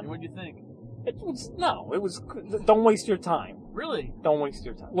marathon. What did you think? It was, don't waste your time. Really? Don't waste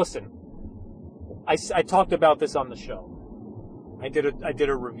your time. Listen, I talked about this on the show. I did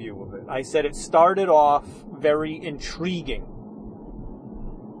a review of it. I said it started off very intriguing.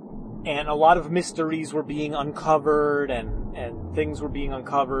 And a lot of mysteries were being uncovered and things were being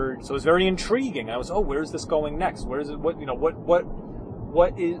uncovered. So it was very intriguing. I was, where's this going next? Where's it,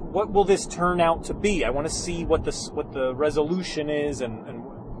 what will this turn out to be? I want to see what the resolution is, and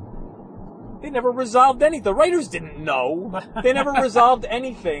they never resolved anything. The writers didn't know. They never resolved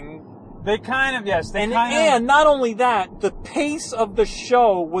anything. They kind of, yes. And not only that, the pace of the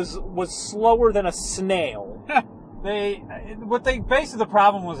show was slower than a snail. Basically the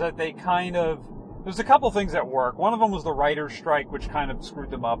problem was that they kind of, there's a couple things at work. One of them was the writer's strike, which kind of screwed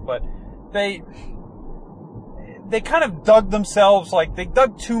them up, but they kind of dug themselves, like, they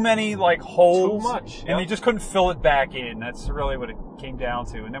dug too many, like, holes. Too much. And they just couldn't fill it back in. That's really what it came down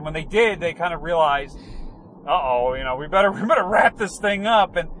to. And then when they did, they kind of realized, we better wrap this thing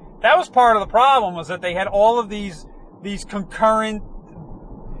up. And that was part of the problem, was that they had all of these concurrent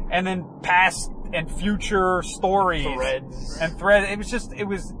and then past and future stories. Threads.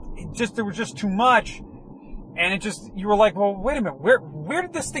 There was just too much. And you were like, well, wait a minute, where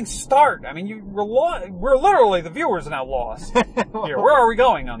did this thing start? I mean, we're literally, the viewers are now lost here. Where are we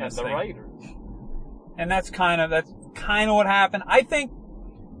going on this thing? And the writers. And that's kind of what happened. I think,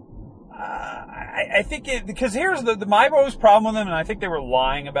 because here's my most problem with them, and I think they were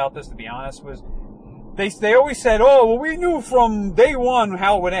lying about this, to be honest, was they always said, oh, well, we knew from day one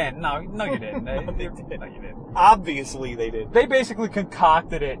how it would end. No, you didn't. No, you didn't. Obviously they did. They basically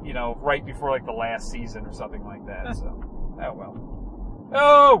concocted it, right before, like, the last season or something like that, so.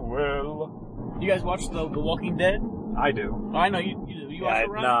 Oh, well. You guys watch The Walking Dead? I do. I know you do. You watch it,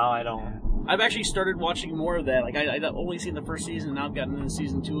 Ron? No, I don't. I've actually started watching more of that. Like, I've only seen the first season, and now I've gotten into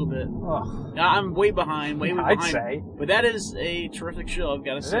season 2 of it. Ugh. Now, I'm way behind. I'd say. But that is a terrific show, I've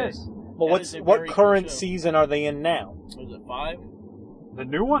got to say. It is. Well, what current season are they in now? What is it, 5? The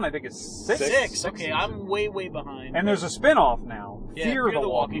new one, I think, is 6. 6. Okay, I'm way behind. And there's a spin-off now. Yeah, Fear the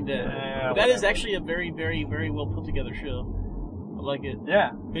Walking Dead. Yeah, that is actually a very, very, very well put together show. I like it.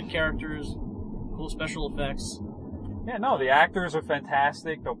 Yeah. Good characters, cool special effects. Yeah, no, the actors are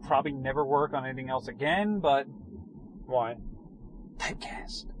fantastic. They'll probably never work on anything else again, but... Why?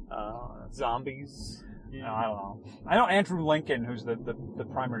 Typecast. Zombies. Yeah. No, I don't know. I know Andrew Lincoln, who's the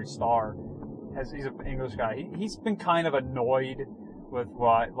primary star, he's an English guy. He's been kind of annoyed with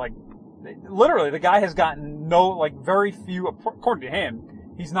literally, the guy has gotten very few, according to him,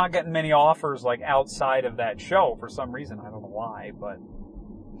 he's not getting many offers, like, outside of that show for some reason. I don't know why, but...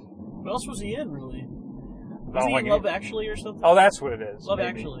 What else was he in, really? Was he in Love Actually or something? Oh, that's what it is. Love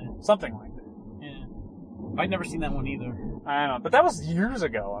Actually. Something like that. Yeah. I've never seen that one either. I don't know, but that was years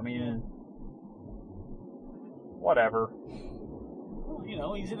ago. I mean... Whatever.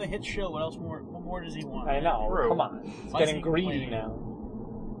 Well, he's in a hit show. What more does he want? I know. True. Come on. He's getting greedy now.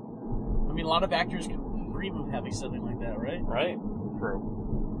 I mean, a lot of actors can dream of having something like that, right? Right. True.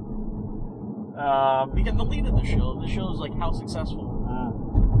 We get the lead of the show. The show is like how successful.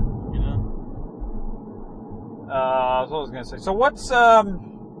 That's what I was going to say. So what's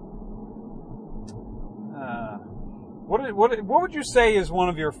what would you say is one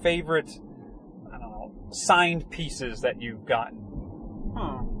of your favorite, I don't know, signed pieces that you've gotten?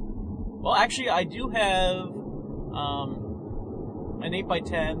 Well, actually, I do have an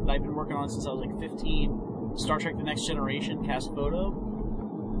 8x10 that I've been working on since I was like 15. Star Trek: The Next Generation cast photo.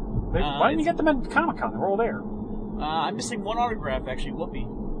 Why didn't you get them at Comic-Con? They're all there. I'm missing one autograph, actually. Whoopi.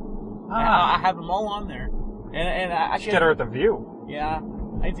 I have them all on there. And I actually get her at the View. Yeah,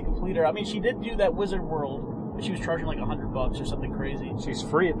 I need to complete her. I mean, she did do that Wizard World, but she was charging like $100 or something crazy. She's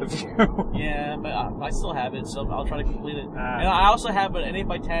free at the View. Yeah, but I still have it, so I'll try to complete it. And I also have an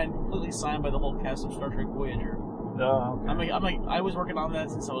 8x10 completely signed by the whole cast of Star Trek Voyager. Oh, okay. I was working on that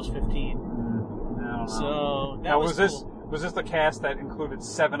since I was 15. No. So that was cool. Was this the cast that included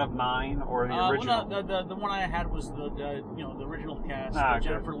 7 of 9, or the original? Well, no, the one I had was the original cast.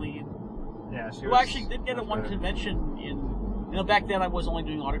 Jennifer Lee. Yeah, she was. Who actually did get at one convention in. Back then I was only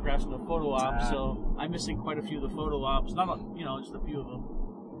doing autographs in the photo op, so I'm missing quite a few of the photo ops. Not just a few of them.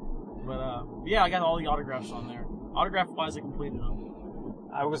 But yeah, I got all the autographs on there. Autograph-wise, I completed them.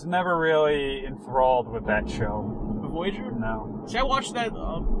 I was never really enthralled with that show. The Voyager? No. See, I watched that,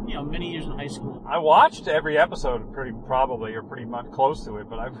 many years in high school. I watched every episode pretty much close to it,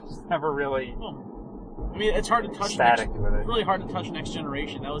 but I was never really. I mean, it's hard to touch. Static with it. It's really hard to touch Next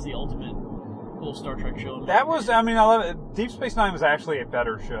Generation. That was the ultimate cool Star Trek show. That was. I mean, I love it. Deep Space Nine was actually a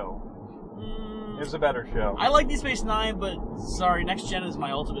better show. It was a better show. I like Deep Space Nine, but sorry, Next Gen is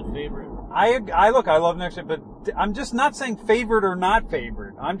my ultimate favorite. I love Next Gen, but I'm just not saying favorite or not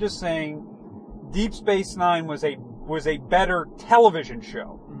favorite. I'm just saying Deep Space Nine was a better television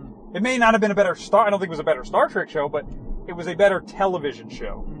show. Mm-hmm. It may not have been a better I don't think it was a better Star Trek show, but it was a better television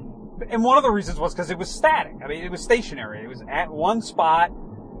show. Mm-hmm. And one of the reasons was because it was static. I mean, it was stationary. It was at one spot,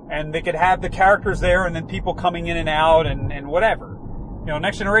 and they could have the characters there, and then people coming in and out, and whatever.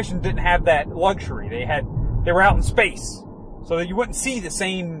 Next Generation didn't have that luxury. They were out in space, so that you wouldn't see the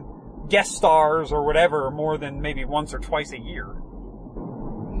same guest stars or whatever more than maybe once or twice a year.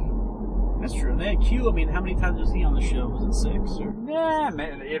 That's true. They had Q. I mean, how many times was he on the show? Was it 6? Or? Yeah,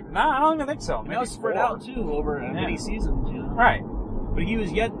 I don't even think so. Maybe That was spread 4. out too over many seasons. Right. But he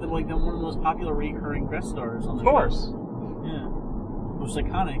was yet one of the most popular recurring guest stars on the Of course. show. Yeah. Most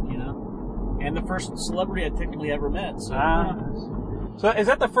iconic, and the first celebrity I technically ever met. So, So is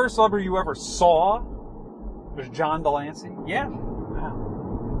that the first celebrity you ever saw? Was John Delancey? yeah.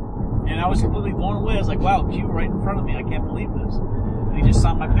 Wow. And I was completely blown away. I was like, wow, Q right in front of me. I can't believe this. And he just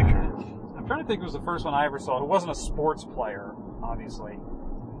signed my picture. I'm trying to think. It was the first one I ever saw. Who wasn't a sports player, obviously.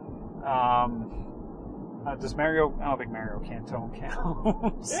 Does Mario? I don't think Mario Cantone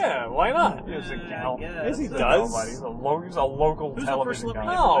counts. Yeah, why not? He doesn't count. Yes, he He's does. nobody. He's a local Who's the first television celebrity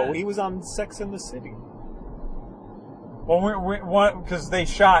guy. No, he was on Sex and the City. Well, because they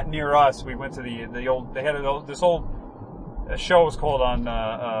shot near us, we went to the old. They had this old show was called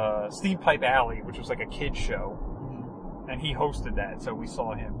on Steam Pipe Alley, which was like a kids show, and he hosted that, so we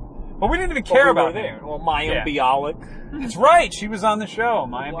saw him. But we didn't even care about there. him. Well, Mayim Yeah. Bialik. That's right. She was on the show,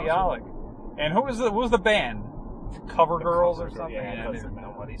 Mayim Bialik. And what was the band? Cover Girls or something? Yeah, I didn't know.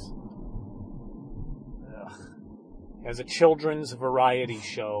 nobody's. It was a children's variety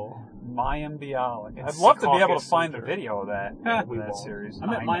show. Mayim Bialik. In I'd love to be able to Secaucus, find the Missouri. video of that, we that won't. series. I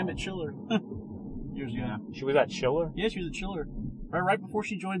met Maya at Chiller years ago. She was at Chiller? Yeah, she was a Chiller. Right before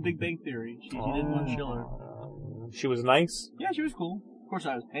she joined Big Bang Theory. She did one Chiller. She was nice? Yeah, she was cool. Of course,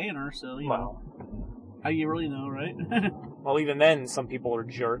 I was paying her, so, Well. How do you really know, right? Well, even then, some people are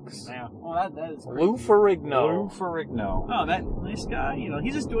jerks. Yeah. Well, that is Lou Ferrigno. Lou Ferrigno. Oh, that nice guy.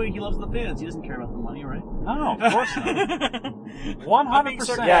 He's just he loves the fans. He doesn't care about the money, right? No, of course not.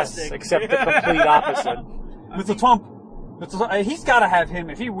 100%. Yes, except the complete opposite. Mr. Trump. He's got to have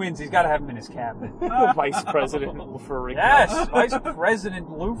him. If he wins, he's got to have him in his cabinet. Vice President Lou Ferrigno. Yes, Vice President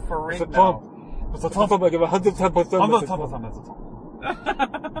Lou Ferrigno. Mr. Trump, I give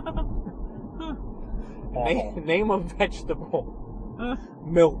 110%. Name a vegetable.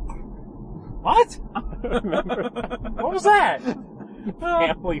 Milk. What? Remember? What was that?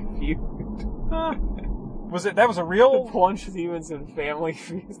 Family Feud. That was a real? Plunge Stevenson Family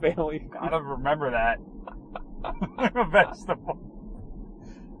Feud. I don't remember that. A vegetable.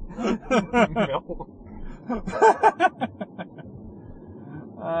 Milk.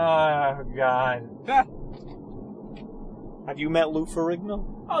 Oh, God. Have you met Lou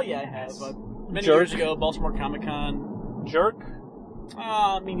Ferrigno? Oh, yeah, I have. Many Jerk. years ago, Baltimore Comic Con. Jerk?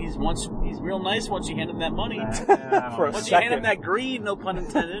 I mean, he's real nice once you hand him that money. For a Once you hand him second. that greed, no pun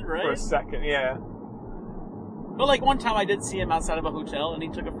intended, right? For a second, yeah. But like one time I did see him outside of a hotel and he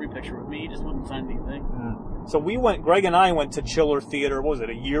took a free picture with me. He just wouldn't sign anything. So Greg and I went to Chiller Theater, what was it,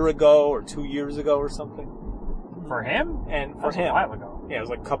 a year ago or 2 years ago or something? For him? And for That's him. a while ago. Yeah, it was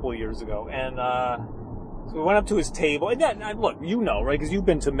like a couple of years ago. And so we went up to his table. And look, right? Because you've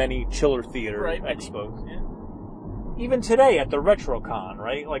been to many Chiller Theater expos. Yeah. Even today at the RetroCon,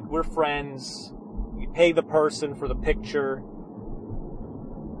 right? Like, we're friends. You pay the person for the picture.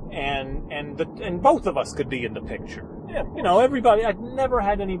 And both of us could be in the picture. Yeah. Everybody, I've never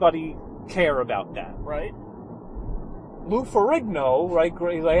had anybody care about that. Right. Lou Ferrigno, right?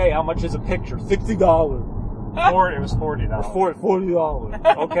 He's like, hey, how much is a picture? $60. It was $40.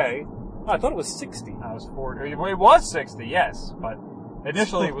 $40. Okay. I thought it was 60. That was 40. It was 60, yes, but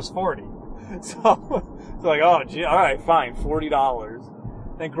initially it was 40. So it's like, oh, gee, all right, fine,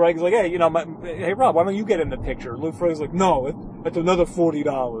 $40. Then Greg's like, hey, hey, Rob, why don't you get in the picture? Lou Ferrigno's like, no, it's another $40.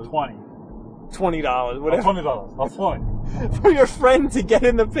 $20, whatever. $20. That's 20. For your friend to get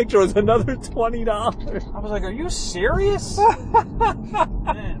in the picture was another $20. I was like, are you serious?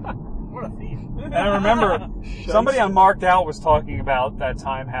 Man, what a thief. And I remember somebody on Marked Out was talking about that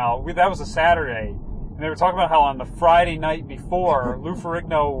time that was a Saturday, and they were talking about how on the Friday night before, Lou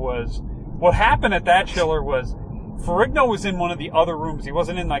Ferrigno what happened at that Chiller was Ferrigno was in one of the other rooms. He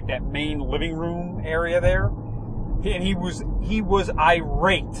wasn't in like that main living room area there. And he was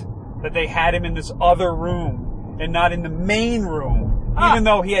irate that they had him in this other room and not in the main room, even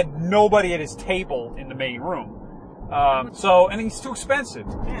though he had nobody at his table in the main room. And he's too expensive.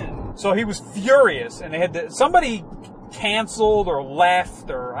 Yeah. So he was furious, and somebody canceled or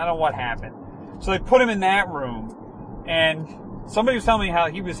left, or I don't know what happened. So they put him in that room, and somebody was telling me how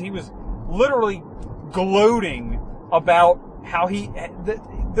he was literally gloating about how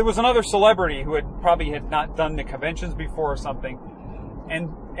there was another celebrity who had not done the conventions before or something,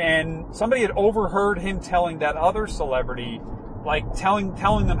 and somebody had overheard him telling that other celebrity like telling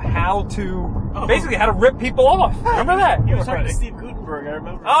them how to basically how to rip people off. Remember that? He was talking to Steve Gutenberg, I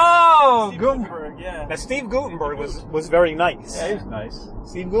remember. Oh, Steve Gutenberg. Yeah. Now, Steve Gutenberg was very nice. Yeah, he was nice.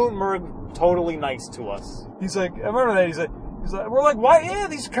 Steve Gutenberg, totally nice to us. He's like, I remember that. He's like, we're like, why? Yeah,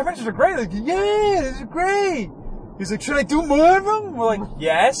 these conventions are great. Like, yeah, these are great. He's like, should I do more of them? We're like,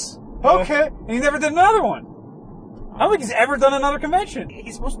 yes. Okay. And he never did another one. I don't think he's ever done another convention.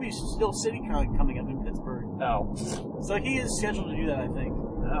 He's supposed to be still CityCon coming up in Pittsburgh. No. So he is scheduled to do that, I think.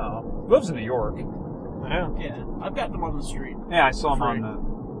 No. He lives in New York. Yeah. Yeah. I've got them on the street. Yeah, I saw him on the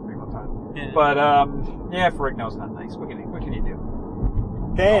one time. Yeah. But, yeah, Ferrigno's not nice. What can you do?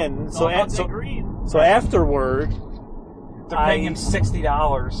 Then, so afterward, They're paying him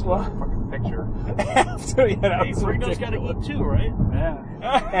 $60 for a fucking picture. after, Hey, Ferrigno's got to eat too, right? Yeah.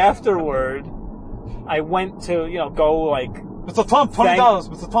 afterward, I went to, go like, Mr. Trump, $20,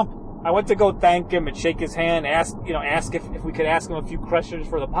 Mr. Trump. I went to go thank him and shake his hand, ask if we could ask him a few questions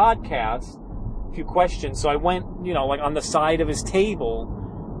for the podcast, a few questions. So I went, like on the side of his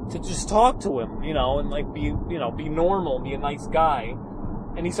table to just talk to him, and like be normal, be a nice guy.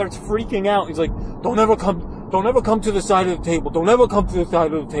 And he starts freaking out. He's like, don't ever come to the side of the table. Don't ever come to the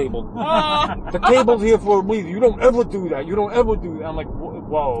side of the table. The table's here for me. You don't ever do that. You don't ever do that. I'm like,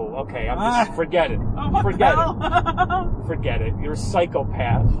 whoa, okay, forget it. Forget it. You're a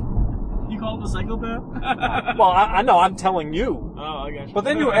psychopath. You call him a psychopath? Well, I know, I'm telling you. Oh, I got you. But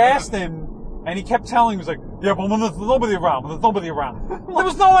then you asked him, and he kept telling, he was like, yeah, but when there's nobody around, There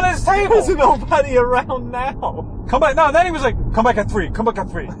was no one at his table. There's nobody around now. Come back. No, then he was like, come back at 3.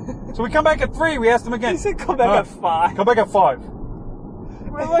 So we come back at 3, we asked him again. He said come back at 5. Come back at 5.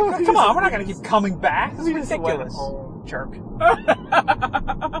 We're like, come on, we're not going to keep coming back. This is ridiculous. Jerk.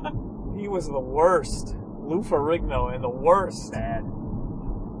 He was the worst. Lou Ferrigno and the worst. Bad.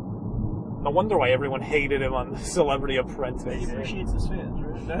 No wonder why everyone hated him on Celebrity Apprentice. He appreciates his fans,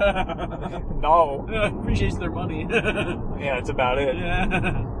 right? No. Appreciates their money. Yeah, that's about it.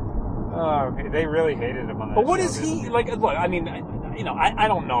 Yeah. Oh, okay. They really hated him on that. But what show, is he like? Look, I mean, I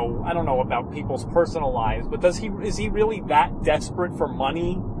don't know. I don't know about people's personal lives, but is he really that desperate for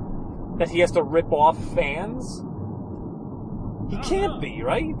money that he has to rip off fans? He can't be,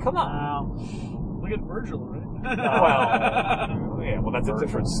 right? Come on. Look at Virgil, right? Well, that's a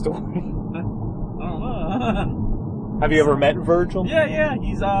different story. I don't know. Have you ever met Virgil? Yeah.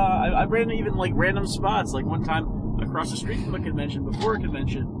 He's I ran even like random spots. Like one time across the street from a convention, before a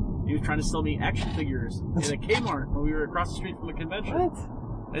convention, he was trying to sell me action figures in a Kmart when we were across the street from a convention. What?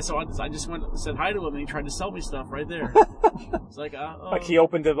 And so I just went and said hi to him, and he tried to sell me stuff right there. It's like, like he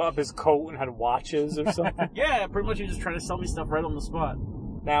opened up his coat and had watches or something. Yeah, pretty much he was just trying to sell me stuff right on the spot.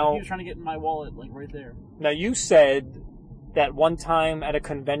 Now he was trying to get in my wallet, like right there. Now you said that one time at a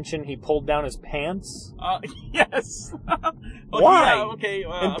convention he pulled down his pants. Yes. Why? Yeah, okay.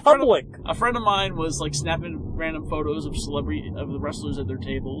 In public. A friend of mine was like snapping random photos of the wrestlers at their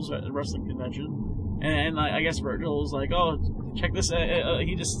tables at a wrestling convention, and I guess Virgil was like, "Oh, check this."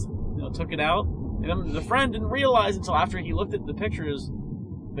 He just took it out, and then the friend didn't realize until after he looked at the pictures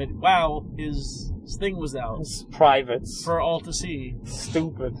that wow, his thing was out. His privates for all to see.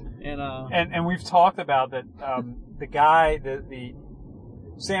 Stupid. And we've talked about that. The guy, the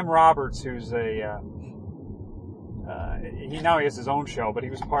Sam Roberts, who's he now has his own show, but he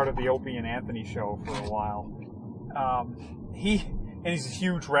was part of the Opie and Anthony show for a while. He's a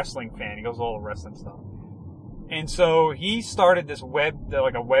huge wrestling fan. He goes to all the wrestling stuff. And so he started this a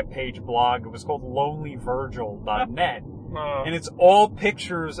web page blog. It was called lonelyvirgil.net. And it's all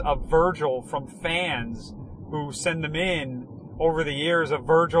pictures of Virgil from fans who send them in over the years of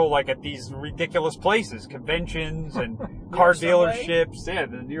Virgil, like at these ridiculous places, conventions and car dealerships,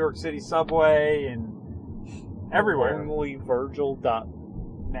 the New York City subway and everywhere.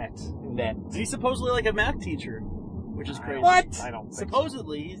 Lonelyvirgil.net. He's supposedly like a math teacher, which is crazy. What? I don't think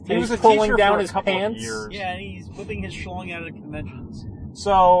supposedly he was a pulling teacher down for a his couple pants. Of years. Yeah, and he's whipping his schlong out at conventions.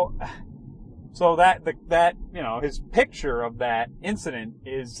 So that his picture of that incident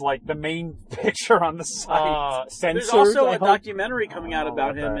is like the main picture on the site. There's also a documentary coming out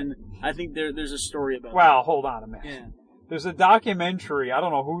about him, and I think there's a story about. Well, hold on a minute. Yeah. There's a documentary. I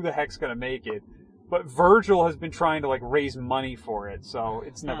don't know who the heck's gonna make it, but Virgil has been trying to raise money for it, so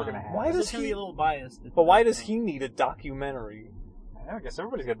it's never gonna happen. Why does he be a little biased? But why does he need a documentary? I guess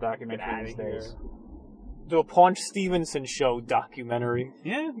everybody's got a documentary these days. Do a Paunch Stevenson show documentary.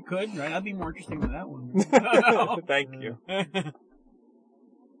 Yeah, we could, right? That'd be more interesting than that one. Thank you.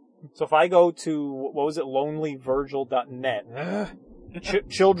 So if I go to, what was it, lonelyvirgil.net,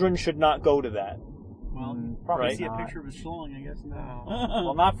 children should not go to that. Well, probably see a picture of his schlong, I guess.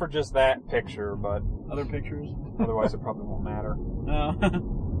 Well, not for just that picture, but other pictures. Otherwise, it probably won't. don't matter.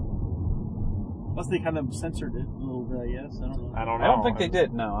 Plus, they kind of censored it a little bit, I guess. I don't know. I don't think they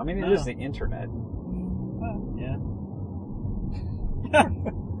did. No, I mean it is the internet. Yeah.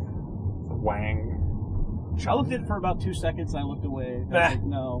 Wang. I looked at it for about 2 seconds and I looked away. I was like,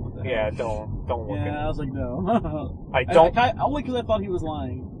 no. What the Yeah, hell? don't look at Yeah, I it. was like, no. Only because I thought he was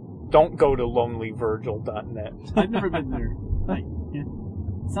lying. Don't go to lonelyvirgil.net. I've never been there.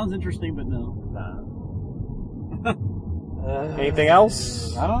 Sounds interesting, but no. Anything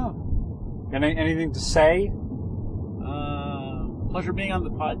else? I don't know. Anything to say? Pleasure being on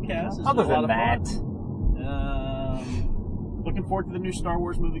the podcast. It's Other been a lot than of that. fun. Looking forward to the new Star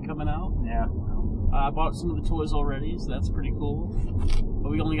Wars movie coming out. Yeah. I bought some of the toys already, so that's pretty cool. But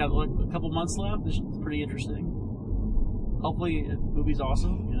we only got like a couple months left. It's pretty interesting. Hopefully, the movie's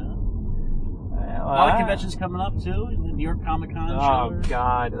awesome. You know, a lot of conventions coming up too. The New York Comic Con. Oh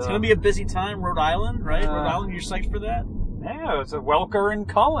God! It's gonna be a busy time. Rhode Island, right? Rhode Island, you're psyched for that? Yeah, it's a Welker and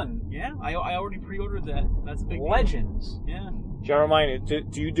Cullen. Yeah, I already pre-ordered that. That's a big deal. Legends. Yeah. Jeremiah, do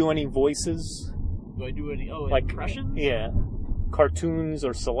you do any voices? Do I do any? Like impressions? Yeah, cartoons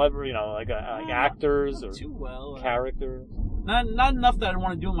or celebrity, like actors not or too well. characters. Not enough that I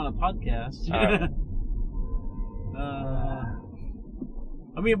want to do them on a podcast.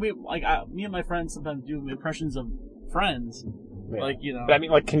 I mean, me and my friends sometimes do impressions of friends. Yeah. Like, you know. But I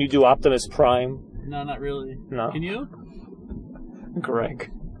mean, can you do Optimus Prime? No, not really. No. Can you?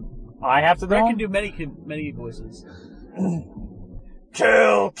 Greg. I have to do. Greg can do many voices.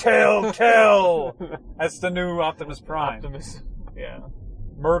 Kill! That's the new Optimus Prime. Optimus. Yeah.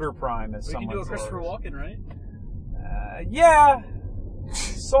 Murder Prime, as We can someone do a Christopher says. Walken, right? Yeah,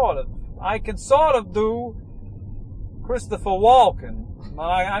 sort of. I can sort of do Christopher Walken.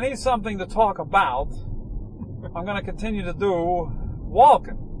 I need something to talk about. I'm going to continue to do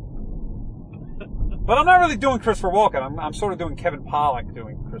Walken. But I'm not really doing Christopher Walken. I'm sort of doing Kevin Pollak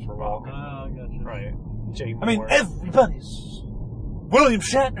doing Christopher Walken. Oh, gotcha. Right. Jay Moore. I mean, everybody's William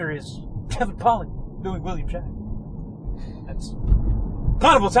Shatner is Kevin Pollak doing William Shatner. That's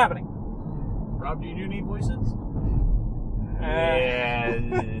kind of what's happening. Rob, do you do any voices?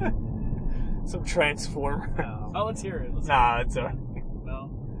 Some Transformer. Oh, let's hear it. Nah, it's alright. No.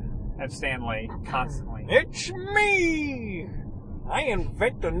 And Stanley constantly. It's me! I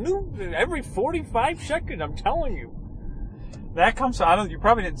invent a new every 45 seconds, I'm telling you. That comes. You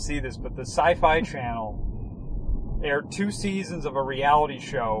probably didn't see this, but the Sci-Fi Channel aired 2 seasons of a reality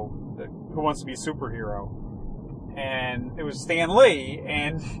show, Who Wants to Be a Superhero, and it was Stan Lee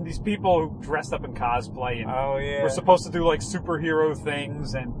and these people who dressed up in cosplay and were supposed to do like superhero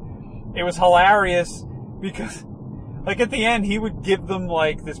things, and it was hilarious because, like, at the end he would give them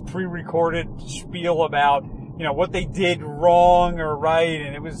like this pre-recorded spiel about what they did wrong or right,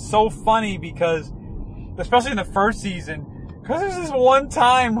 and it was so funny because, especially in the first season. Because there's this one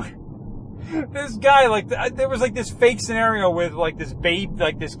time, this guy, there was like this fake scenario with like this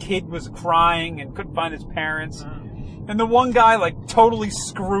this kid was crying and couldn't find his parents. And the one guy totally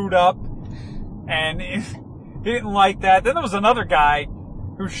screwed up and he didn't like that. Then there was another guy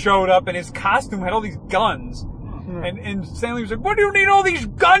who showed up and his costume had all these guns. And Stanley was like, "What do you need all these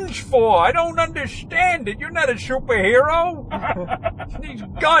guns for? I don't understand it. You're not a superhero. These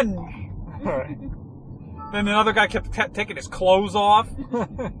guns." Then another guy kept taking his clothes off.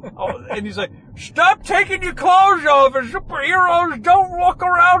 And he's like, "Stop taking your clothes off, and superheroes don't walk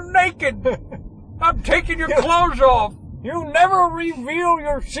around naked. I'm taking your clothes off." You never reveal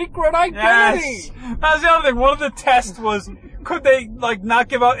your secret identity! Yes. That's the other thing. One of the tests was, could they, not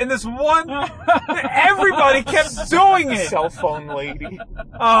give out? And this one, everybody kept doing it. Cell phone lady.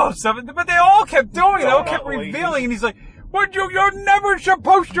 But they all kept doing it. They all kept revealing. And he's like, you're never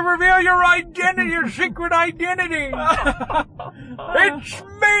supposed to reveal your identity, your secret identity. It's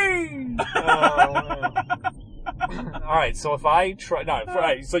me. Alright, so if I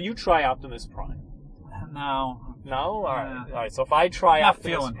try, so you try Optimus Prime. No. Alright, so if I try Not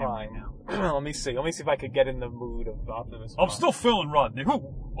Optimus feeling Prime. him Let me see if I could get in the mood of Optimus Prime. I'm still feeling Rodney.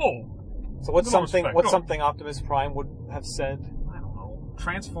 So what's something Optimus Prime would have said? I don't know.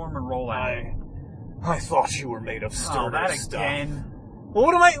 Transform and roll out. I thought you were made of steel. That again. Well,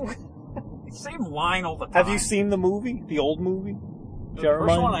 what am I? Same line all the time. Have you seen the movie? The old movie? The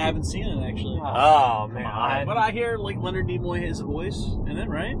first one, I haven't seen it, actually. Oh, man. But I hear, Leonard Nimoy has a voice in it,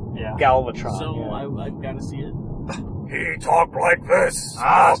 right? Yeah. Galvatron. So I've got to see it. He talked like this.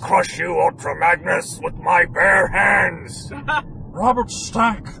 I'll crush you, Ultra Magnus, with my bare hands. Robert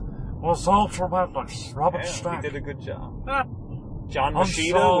Stack was Ultra Magnus. Robert Stack. He did a good job. John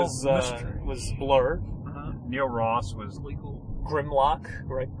Machida was Blur. Neil Ross was Grimlock. Grimlock,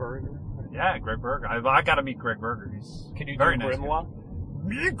 Greg Berger. Yeah, Greg Berger. I gotta meet Greg Berger. He's Can you do very nice Grimlock?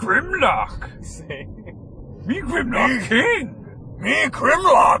 Me Grimlock. Say. Me Grimlock King. Me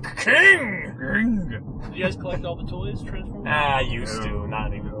Grimlock King. Do you guys collect all the toys, Transformers? I used to, not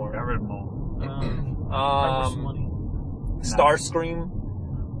anymore. Got rid of them all. Money. Starscream.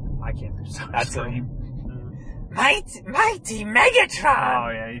 I can't do Starscream. That's it. Mighty Megatron. Oh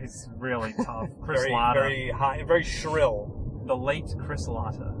yeah, he's really tough. Chris Very, Latta. very high, very shrill. The late Chris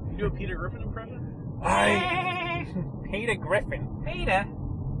Latta. You do a Peter Griffin impression? Peter Griffin. Peter.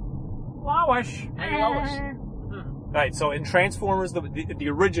 Lois. Hey, Lois. Right, so in Transformers, the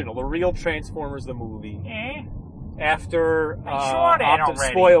original, the real Transformers, the movie, after sure they don't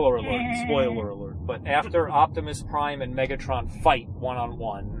already. spoiler alert, but after Optimus Prime and Megatron fight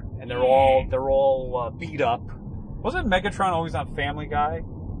one-on-one, and they're all beat up. Wasn't Megatron always on Family Guy?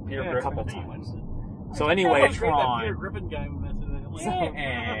 Peter A Griffin? couple times. So anyway, That Peter Griffin guy we met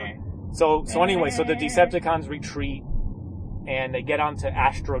today. so the Decepticons retreat, and they get onto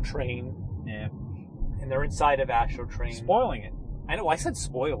Astro Train. Yeah. And they're inside of Astro Train. Spoiling it. I know, I said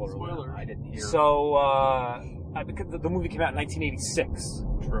spoiler. Spoiler. I didn't hear. So, because the movie came out in 1986.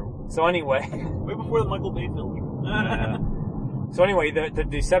 True. So anyway. Way before the Michael Bay film. So anyway, the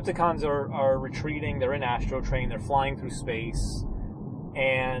Decepticons are retreating. They're in Astro Train. They're flying through space.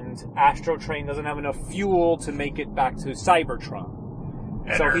 And Astro Train doesn't have enough fuel to make it back to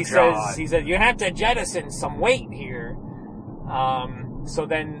Cybertron. So he says, you have to jettison some weight here. So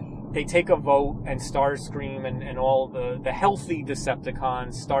then they take a vote, and Starscream and all the healthy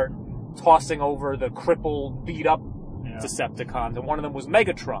Decepticons start tossing over the crippled, beat-up Decepticons, and one of them was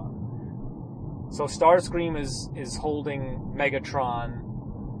Megatron. So Starscream is holding Megatron,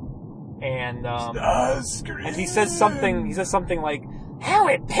 and he says something like, "How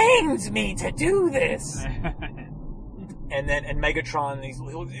it pains me to do this," and Megatron, he's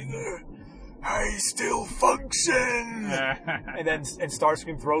I still function. and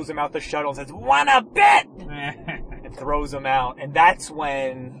Starscream throws him out the shuttle and says, "Wanna bet?" and throws him out. And that's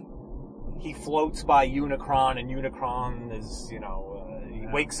when he floats by Unicron, and Unicron is, he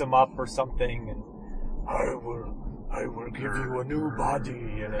wakes him up or something, and I will give you a new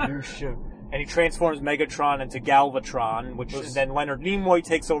body and a new ship. And he transforms Megatron into Galvatron, and then Leonard Nimoy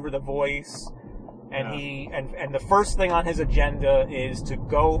takes over the voice. And and the first thing on his agenda is to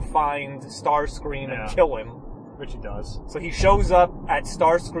go find Starscream and kill him. Which he does. So he shows up at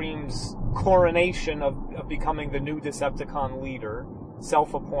Starscream's coronation of becoming the new Decepticon leader,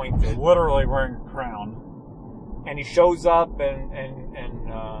 self-appointed. Literally wearing a crown. And he shows up, and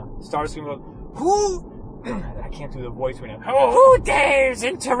Starscream goes, "Who?" I can't do the voice right now. "Who dares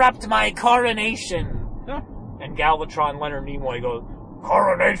interrupt my coronation?" And Galvatron, Leonard Nimoy goes,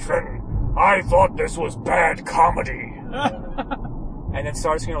 "Coronation! I thought this was bad comedy." And then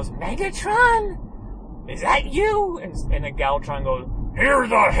Starscream goes, "Megatron? Is that you?" And then Galvatron goes, "Here's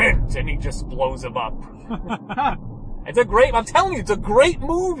a hint," and he just blows him up. I'm telling you, it's a great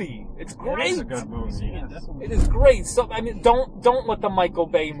movie. It's great. It is a good movie. It is great. So, I mean, don't let the Michael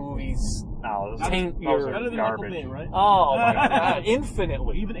Bay movies taint your... Better than Michael Bay, right? Oh, my God.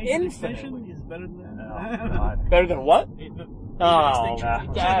 Infinitely. Even Age of Extinction is better than that. Oh, God. Better than what? Oh,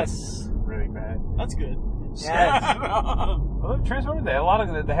 yes. Really bad. That's good. Yes. Well, Transformers,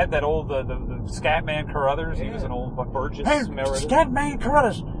 they had that old the Scatman Carruthers. He was an old Burgess Meredith. Scatman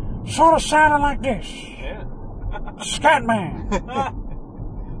Carruthers sort of sounded like this. Yeah. Scatman.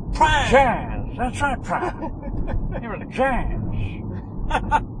 Prime. Jazz. That's right, Prime. Here are the Jazz.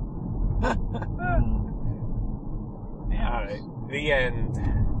 All right. The end.